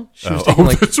by the Bell? She was taking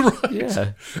that's right.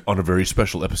 Yeah. On a very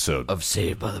special episode. Of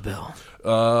Saved by the Bell.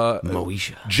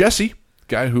 Moesha. Jesse,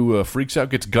 guy who freaks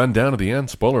out, gets gunned down at the end.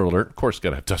 Spoiler alert. Of course,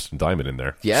 got to have Dustin Diamond in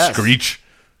there. Yes. Screech.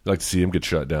 I'd like to see him get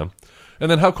shot down. And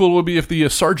then how cool would it be if the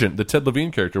sergeant, the Ted Levine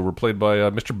character, were played by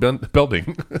Mr.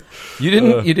 Belding? You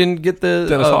didn't get the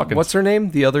Dennis Hawkins. What's her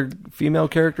name? The other female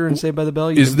character in Saved by the Bell?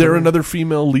 Is there another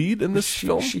female lead in this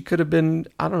film? She could have been,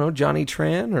 I don't know, Johnny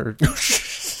Tran or...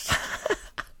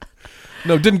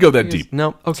 No, didn't go that deep.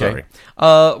 No, okay. Sorry.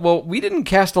 Well, we didn't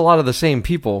cast a lot of the same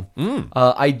people.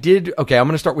 I did... Okay, I'm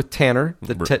going to start with Tanner,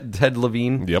 the Ted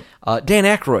Levine. Yep. Dan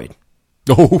Aykroyd.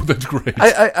 Oh, that's great.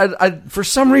 I for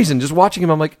some reason, just watching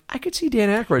him, I'm like, I could see Dan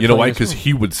Aykroyd. You know playing why? this Because role.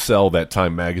 he would sell that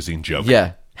Time magazine joke.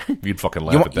 Yeah. You'd fucking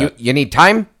laugh at that. You need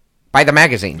time? Buy the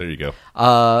magazine. There you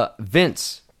go.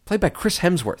 Vince, played by Chris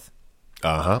Hemsworth.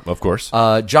 Of course.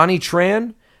 Johnny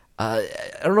Tran. I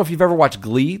don't know if you've ever watched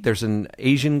Glee. There's an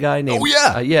Asian guy named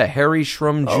Harry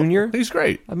Shrum Jr. He's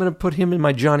great. I'm going to put him in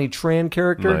my Johnny Tran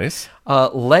character. Nice.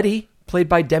 Letty, played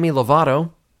by Demi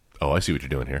Lovato. Oh, I see what you're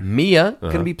doing here. Mia,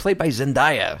 going to be played by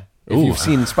Zendaya. If you've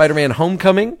seen Spider-Man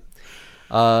Homecoming.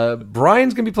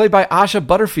 Brian's going to be played by Asha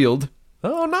Butterfield.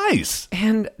 Oh, nice.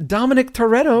 And Dominic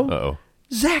Toretto. Uh-oh.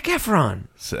 Zac Efron.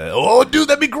 Oh, dude,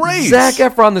 that'd be great. Zac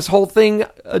Efron, this whole thing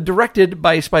directed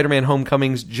by Spider-Man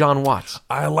Homecoming's John Watts.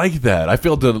 I like that. I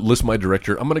failed to list my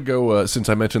director. I'm going to go, since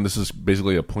I mentioned this is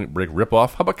basically a Point Break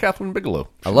ripoff, how about Catherine Bigelow?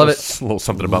 I love it. A little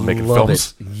something about making Love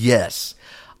films. it. Yes.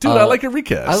 Dude, I like your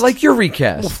recast. I like your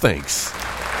recast. Well, thanks.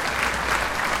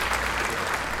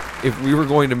 If we were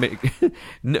going to make...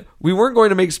 we weren't going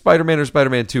to make Spider-Man or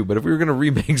Spider-Man 2, but if we were going to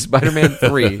remake Spider-Man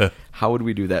 3, how would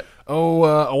we do that?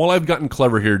 Well, I've gotten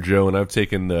clever here, Joe, and I've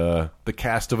taken the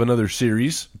cast of another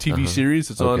series, TV series.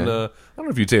 It's on, I don't know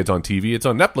if you'd say it's on TV. It's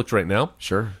on Netflix right now.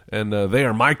 Sure. And they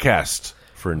are my cast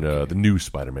for the new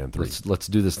Spider-Man 3. Let's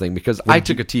do this thing, because I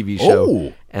took a TV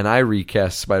show, and I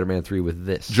recast Spider-Man 3 with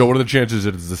this. Joe, what are the chances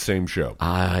that it's the same show?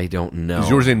 I don't know. Is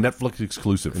yours a Netflix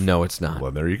exclusive? No, it's not. Well,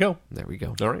 there you go. There we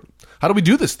go. All right. How do we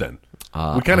do this then?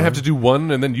 We kind of have to do one,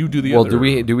 and then you do the well,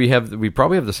 other. do we have? We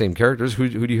probably have the same characters. Who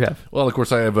do you have? Well, of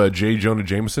course, I have J. Jonah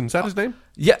Jameson. Is that his name?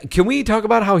 Yeah. Can we talk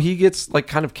about how he gets like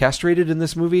kind of castrated in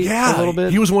this movie? A little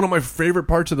bit. He was one of my favorite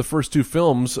parts of the first two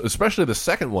films, especially the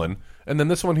second one. And then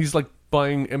this one, he's like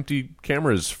buying empty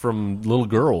cameras from little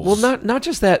girls. Well, not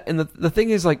just that. And the thing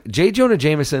is, like, J. Jonah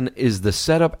Jameson is the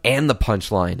setup and the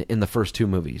punchline in the first two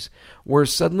movies, where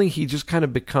suddenly he just kind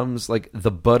of becomes like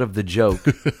the butt of the joke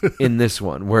in this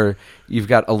one, where you've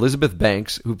got Elizabeth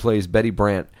Banks, who plays Betty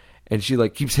Brant, and she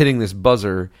like keeps hitting this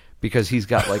buzzer because he's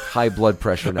got like high blood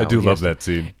pressure now. I do love that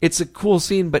scene. It's a cool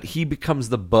scene, but he becomes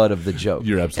the butt of the joke.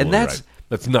 You're absolutely right.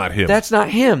 That's not him. That's not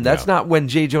him. That's not when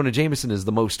J. Jonah Jameson is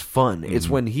the most fun. It's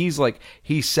when he's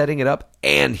setting it up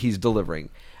and he's delivering.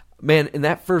 Man, in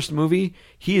that first movie,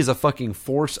 he is a fucking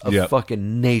force of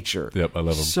fucking nature. Yep, I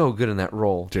love him. So good in that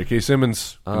role. J.K.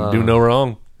 Simmons, do no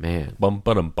wrong. Man. Bum,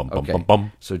 ba-dum, bum, Okay. bum, bum,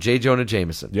 bum. So J. Jonah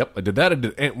Jameson. Yep, I did that. I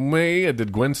did Aunt May. I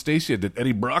did Gwen Stacy. I did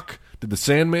Eddie Brock. Did the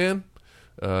Sandman.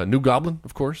 New Goblin,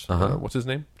 of course. What's his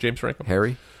name? James Franco.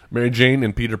 Harry. Mary Jane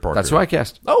and Peter Parker. That's who I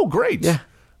cast. Oh, great. Yeah.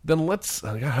 Then let's.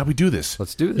 How do we do this?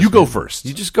 Let's do this. You go man. first.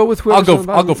 You just go with I'll whoever's go. on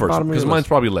the I'll go first bottom of because your mine's list.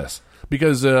 probably less.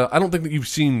 Because I don't think that you've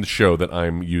seen the show that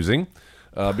I'm using.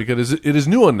 Because it is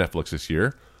new on Netflix this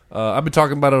year. I've been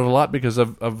talking about it a lot because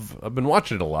I've been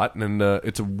watching it a lot, and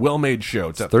it's a well-made show.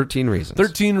 It's 13 Reasons.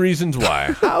 13 Reasons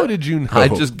Why. How did you know? I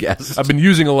just guessed. I've been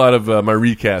using a lot of my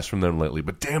recast from them lately,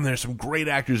 but damn, there's some great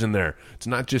actors in there. It's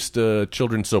not just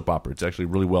children's soap opera. It's actually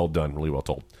really well done, really well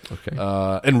told. Okay.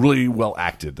 And really well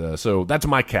acted. So that's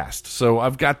my cast. So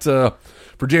I've got,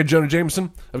 for J. Jonah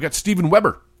Jameson, I've got Steven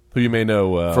Weber, who you may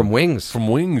know From Wings. From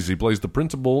Wings. He plays the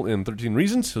principal in 13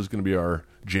 Reasons. Who's going to be our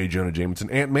J. Jonah Jameson.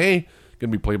 Aunt May,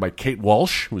 going to be played by Kate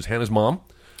Walsh, who's Hannah's mom.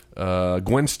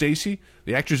 Gwen Stacy.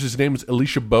 The actress's name is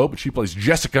Alicia Bowe, but she plays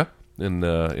Jessica in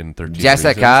 13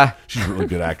 Jessica. Reasons. She's a really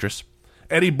good actress.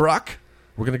 Eddie Brock.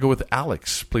 We're going to go with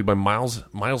Alex, played by Miles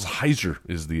Heiser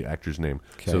is the actor's name.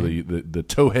 Okay. So the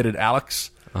toe-headed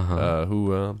Alex,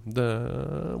 well,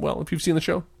 if you've seen the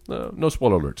show, no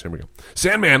spoiler alerts. Here we go.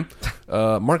 Sandman,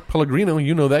 Mark Pellegrino,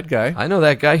 you know that guy. I know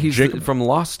that guy. He's Jacob- from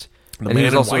Lost. And Man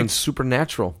he's in also in White.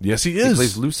 Supernatural. Yes, he is. He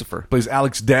plays Lucifer. Plays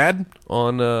Alex's dad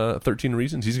on 13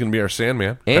 Reasons. He's going to be our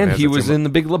Sandman. And Kinda has he that was same- in The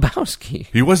Big Lebowski.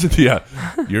 He wasn't, yeah.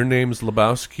 Your name's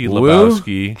Lebowski. Woo?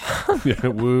 Lebowski. Yeah,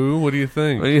 woo. What do you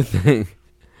think? What do you think?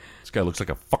 This guy looks like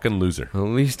a fucking loser. At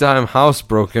least I'm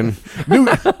housebroken.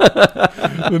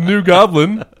 The new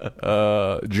Goblin,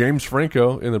 James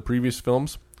Franco in the previous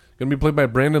films, going to be played by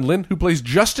Brandon Lynn, who plays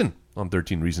Justin on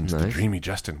 13 Reasons. The Nice. dreamy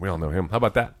Justin. We all know him. How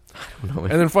about that? I don't know.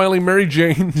 And then finally, Mary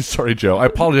Jane. Sorry, Joe. I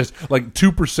apologize. Like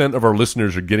 2% of our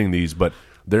listeners are getting these, but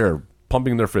they're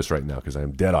pumping their fists right now because I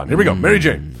am dead on. Here we go. Mary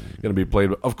Jane. Going to be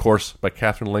played, of course, by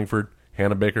Catherine Langford,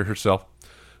 Hannah Baker herself.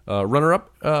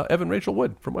 Runner-up, Evan Rachel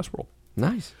Wood from Westworld.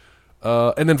 Nice.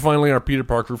 And then finally, our Peter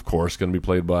Parker, of course, going to be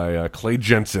played by Clay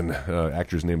Jensen.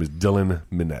 Actor's name is Dylan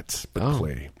Minette, but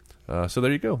Clay. So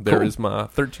there you go. There is my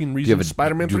 13 Reasons have a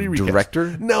Spider-Man 3 recast.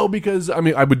 director? No, because, I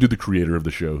mean, I would do the creator of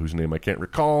the show, whose name I can't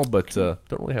recall, but don't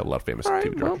really have a lot of famous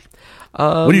TV directors.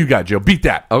 What do you got, Joe? Beat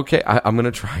that. Okay, I'm going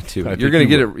to try to. think You're going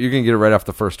to you get it. You're going to get it right off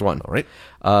the first one. All right.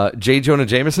 J. Jonah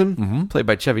Jameson, played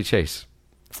by Chevy Chase.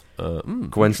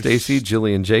 Gwen Stacy,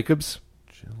 Jillian Jacobs.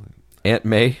 Aunt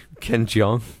May, Ken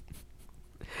Jeong.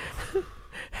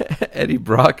 Eddie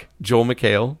Brock, Joel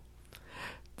McHale.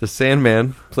 The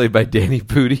Sandman, played by Danny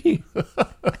Pudi.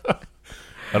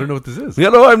 I don't know what this is.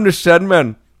 Hello, I'm the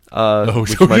Sandman.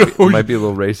 Which might be a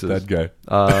little racist. That guy.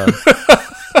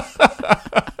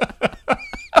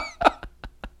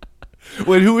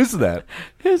 Wait, who is that?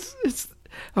 It's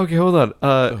okay. Hold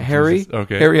on. Harry. Jesus.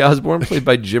 Okay. Harry Osborn, played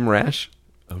by Jim Rash.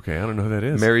 Okay, I don't know who that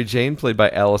is. Mary Jane, played by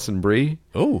Allison Brie.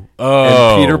 Oh.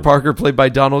 And Peter Parker, played by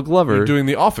Donald Glover. You're doing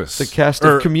The Office. The cast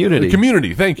of Community.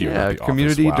 Community, thank you. Yeah, Not The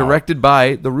Community, Office. Wow. directed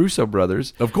by the Russo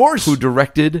brothers. Of course. Who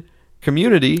directed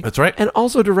Community. That's right. And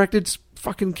also directed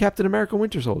fucking Captain America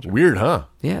Winter Soldier. Weird, huh?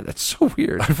 Yeah, that's so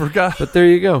weird. I forgot. But there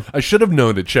you go. I should have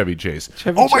known that Chevy Chase.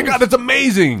 Chevy Oh my Chase. God, that's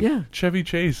amazing. Yeah. Chevy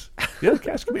Chase. Yeah,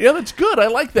 yeah, that's good. I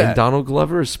like that. And Donald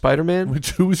Glover is Spider-Man.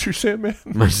 Who was your Sandman?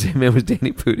 My Sandman was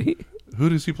Danny Pudi. Who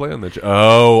does he play on that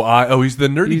show? He's the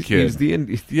nerdy kid. He's the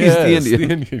Indian. Yes, He's the Indian.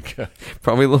 the Indian guy.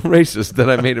 Probably a little racist that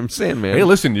I made him Sandman. Hey,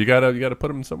 listen, you gotta put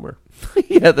him somewhere.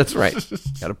 Yeah, that's right.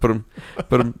 Got to put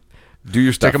him. Do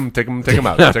your stuff. Take him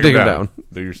out. Take him down.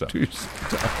 Do your stuff.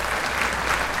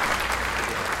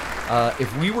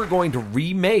 If we were going to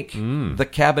remake The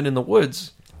Cabin in the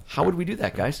Woods, how would we do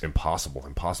that, guys? Impossible.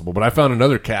 But I found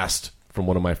another cast from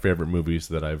one of my favorite movies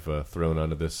that I've thrown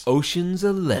onto this. Ocean's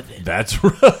 11. That's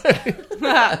right.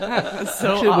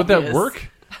 So Actually, would that obvious. work?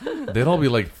 They'd all be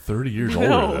like 30 years older,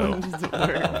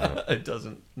 though. It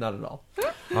doesn't. Not at all.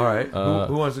 All right.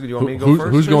 Who wants to? Do you want me to go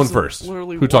first? Who's going There's first?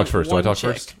 literally Who talks one- first? Do I one talk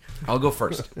chick. first? I'll go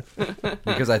first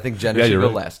because I think Jenna Yeah, should you're go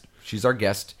right. last. She's our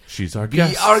guest. She's our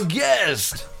guest.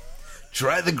 guest.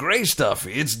 Try the gray stuff.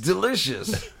 It's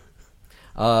delicious.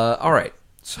 All right.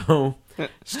 So,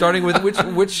 starting with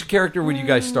which character would you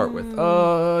guys start with?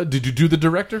 Did you do the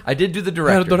director? I did do the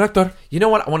director. Director. You know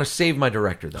what? I want to save my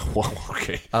director though. Well,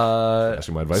 okay.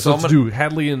 Asking my advice. so Let's I'm do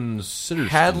Hadley and Sitterson.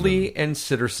 Hadley and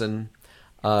Sitterson.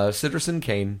 Sitterson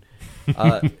Kane.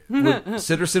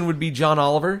 Sitterson would be John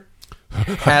Oliver.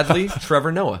 Hadley,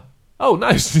 Trevor Noah. Oh,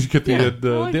 nice. You get the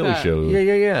I like Daily that. Show.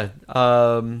 Yeah.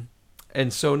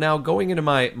 And so now going into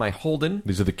my Holden.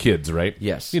 These are the kids, right?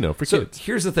 Yes. You know, for so kids.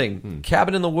 here's the thing.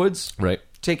 Cabin in the Woods. Right.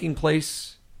 Taking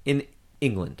place in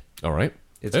England. All right.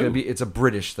 It's gonna be. It's a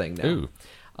British thing now. Ooh.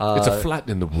 It's a flat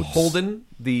in the woods. Holden,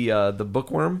 the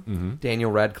bookworm,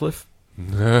 Daniel Radcliffe.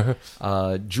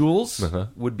 Jules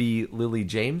would be Lily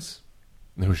James.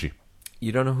 Who's she?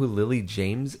 You don't know who Lily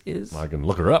James is? I can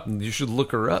look her up. You should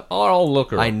look her up. I'll look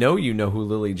her up. I know you know who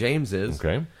Lily James is.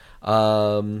 Okay.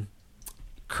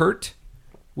 Kurt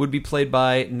would be played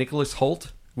by Nicholas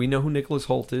Hoult. We know who Nicholas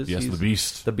Hoult is. Yes, He's the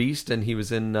Beast. The Beast, and he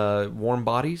was in Warm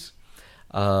Bodies.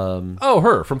 Oh,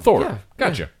 her from Thor. Yeah,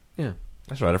 Gotcha. Yeah.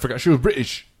 That's right. I forgot she was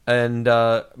British. And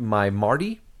my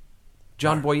Marty,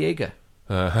 John Boyega.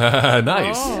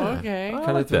 Nice. Oh, okay.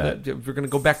 Kind of that. We're going to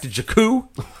go back to Jakku.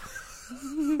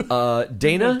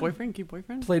 Dana, Boyfriend,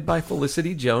 boyfriend. played by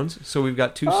Felicity Jones. So we've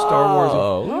got two Star Wars.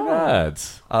 Oh, look at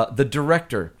that. The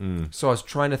director. So I was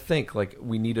trying to think, like,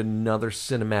 we need another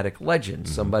cinematic legend.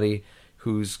 Somebody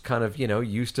who's kind of,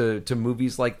 used to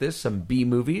movies like this, some B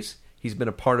movies. He's been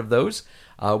a part of those.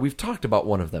 We've talked about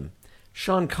one of them.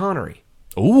 Sean Connery.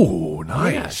 Ooh,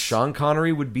 nice. Yeah, Sean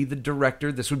Connery would be the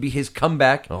director. This would be his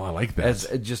comeback. Oh, I like that. As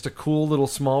just a cool little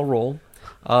small role.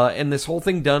 And this whole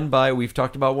thing done by, we've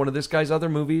talked about one of this guy's other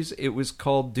movies. It was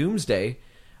called Doomsday.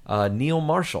 Neil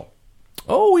Marshall.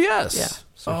 Oh, yes. Yeah.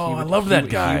 So oh, he would, I love that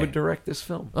guy. He would direct this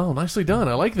film. Oh, nicely done.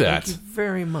 I like that. Thank you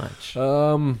very much.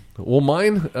 Well,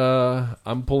 mine,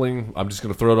 I'm just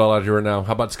going to throw it all out here right now.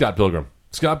 How about Scott Pilgrim?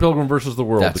 Scott Pilgrim versus the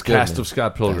World, That's the good, cast man. of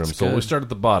Scott Pilgrim. That's So we good. start at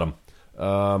the bottom.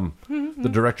 The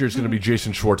director is going to be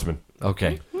Jason Schwartzman.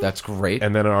 Okay, that's great.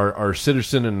 And then our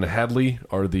Citizen and Hadley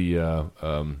are the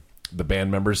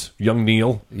band members, Young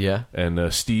Neil Yeah.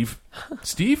 and Steve.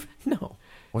 Steve? No,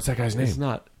 What's that guy's name? it's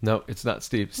not. No, it's not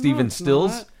Steve. Steven it's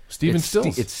Stills. not. Steven It's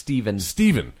Stills. It's Steven.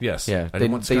 Steven, yes. Yeah, I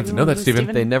didn't want Scott to know that, Is it Steven.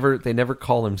 Steven? They never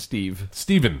call him Steve.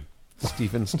 Steven.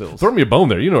 Steven Stills. Throw me a bone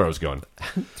there. You know where I was going.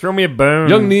 Throw me a bone.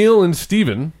 Young Neil and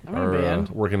Steven I'm in are band.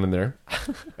 working in there.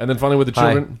 And then finally with the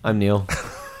Hi, children, I'm Neil.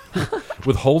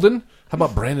 with Holden. How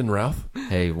about Brandon Routh?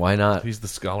 Hey, why not? He's the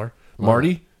scholar.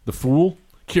 Marty, the fool.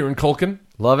 Kieran Culkin.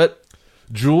 Love it.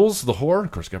 Jules, the whore.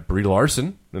 Of course, got Brie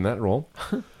Larson in that role.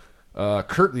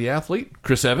 Kurt, the athlete.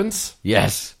 Chris Evans.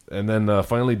 Yes. And then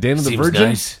finally Dana the Seems Virgin.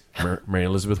 nice. Mary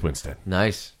Elizabeth Winstead.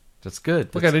 Nice. That's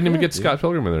good. Look, I didn't even good, get Scott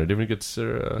Pilgrim in there. I didn't even get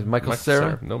Sarah, Michael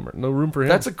Cera? No room for him.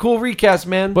 That's a cool recast,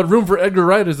 man. but room for Edgar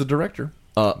Wright as the director.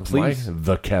 Please.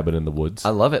 The Cabin in the Woods. I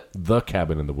love it. The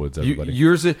Cabin in the Woods, everybody.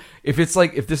 Yours, if this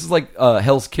is like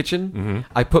Hell's Kitchen,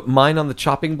 I put mine on the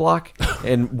chopping block,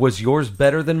 and was yours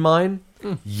better than mine?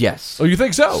 Yes. Oh, you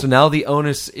think so? So now the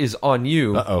onus is on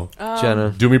you, Uh-oh. Jenna.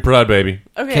 Do me proud, baby.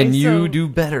 Okay, Can you so do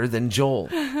better than Joel?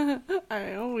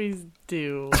 I always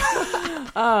do.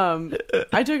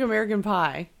 I took American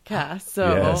Pie cast,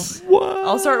 so Yes.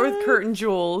 I'll start with Kurt and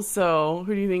Jules. So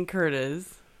who do you think Kurt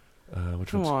is? Which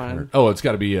Come one's on. Kurt? Oh, it's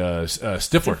got to be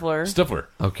Stifler. Stifler.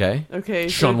 Okay. Okay,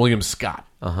 Sean so William Scott.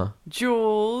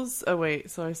 Jules. Oh wait,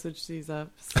 so I switched these up.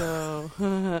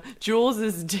 So Jules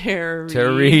is Tara Reid.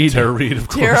 Tara Reid. Tara Reid, of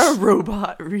course. Tara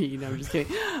Robot Reid. No, I'm just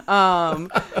kidding. From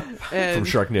And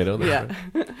Sharknado. yeah.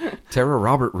 Tara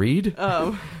Robert Reed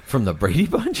from the Brady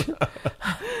Bunch.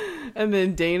 And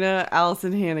then Dana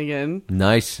Allison Hannigan.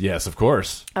 Nice. Yes, of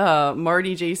course.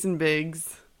 Marty Jason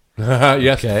Biggs.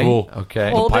 Yes, Okay. fool.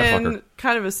 Okay. Well, pie Holden, fucker.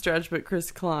 kind of a stretch, but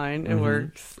Chris Klein, it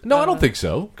works. No, I don't think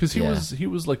so. Because Yeah. he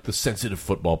was like the sensitive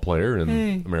football player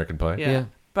in American Pie. Yeah.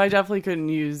 But I definitely couldn't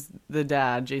use the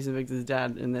dad, Jason Biggs'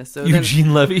 dad, in this. So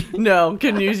Eugene Levy. no,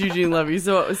 couldn't use Eugene Levy.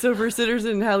 So for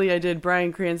Citizen and Helly, I did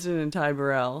Bryan Cranston and Ty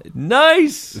Burrell.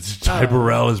 Nice. It's Ty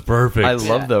Burrell is perfect. I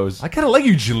love those. I kind of like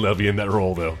Eugene Levy in that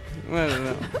role, though. I don't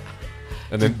know.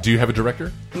 And then, do you have a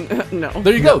director? No.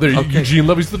 There you go. There, Okay. Eugene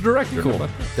Levy's the director. Cool.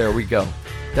 There we go.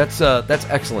 That's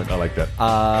excellent. I like that.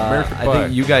 American I Pie.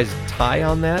 think you guys tie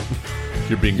on that.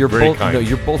 You're being You're very both kind. no,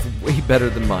 you're both way better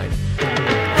than mine.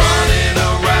 Running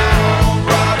around,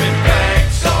 robbing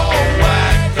banks, all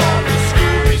whacked on the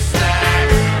Scooby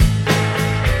Snacks.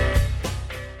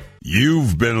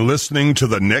 You've been listening to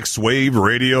the Next Wave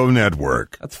Radio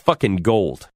Network. That's fucking gold.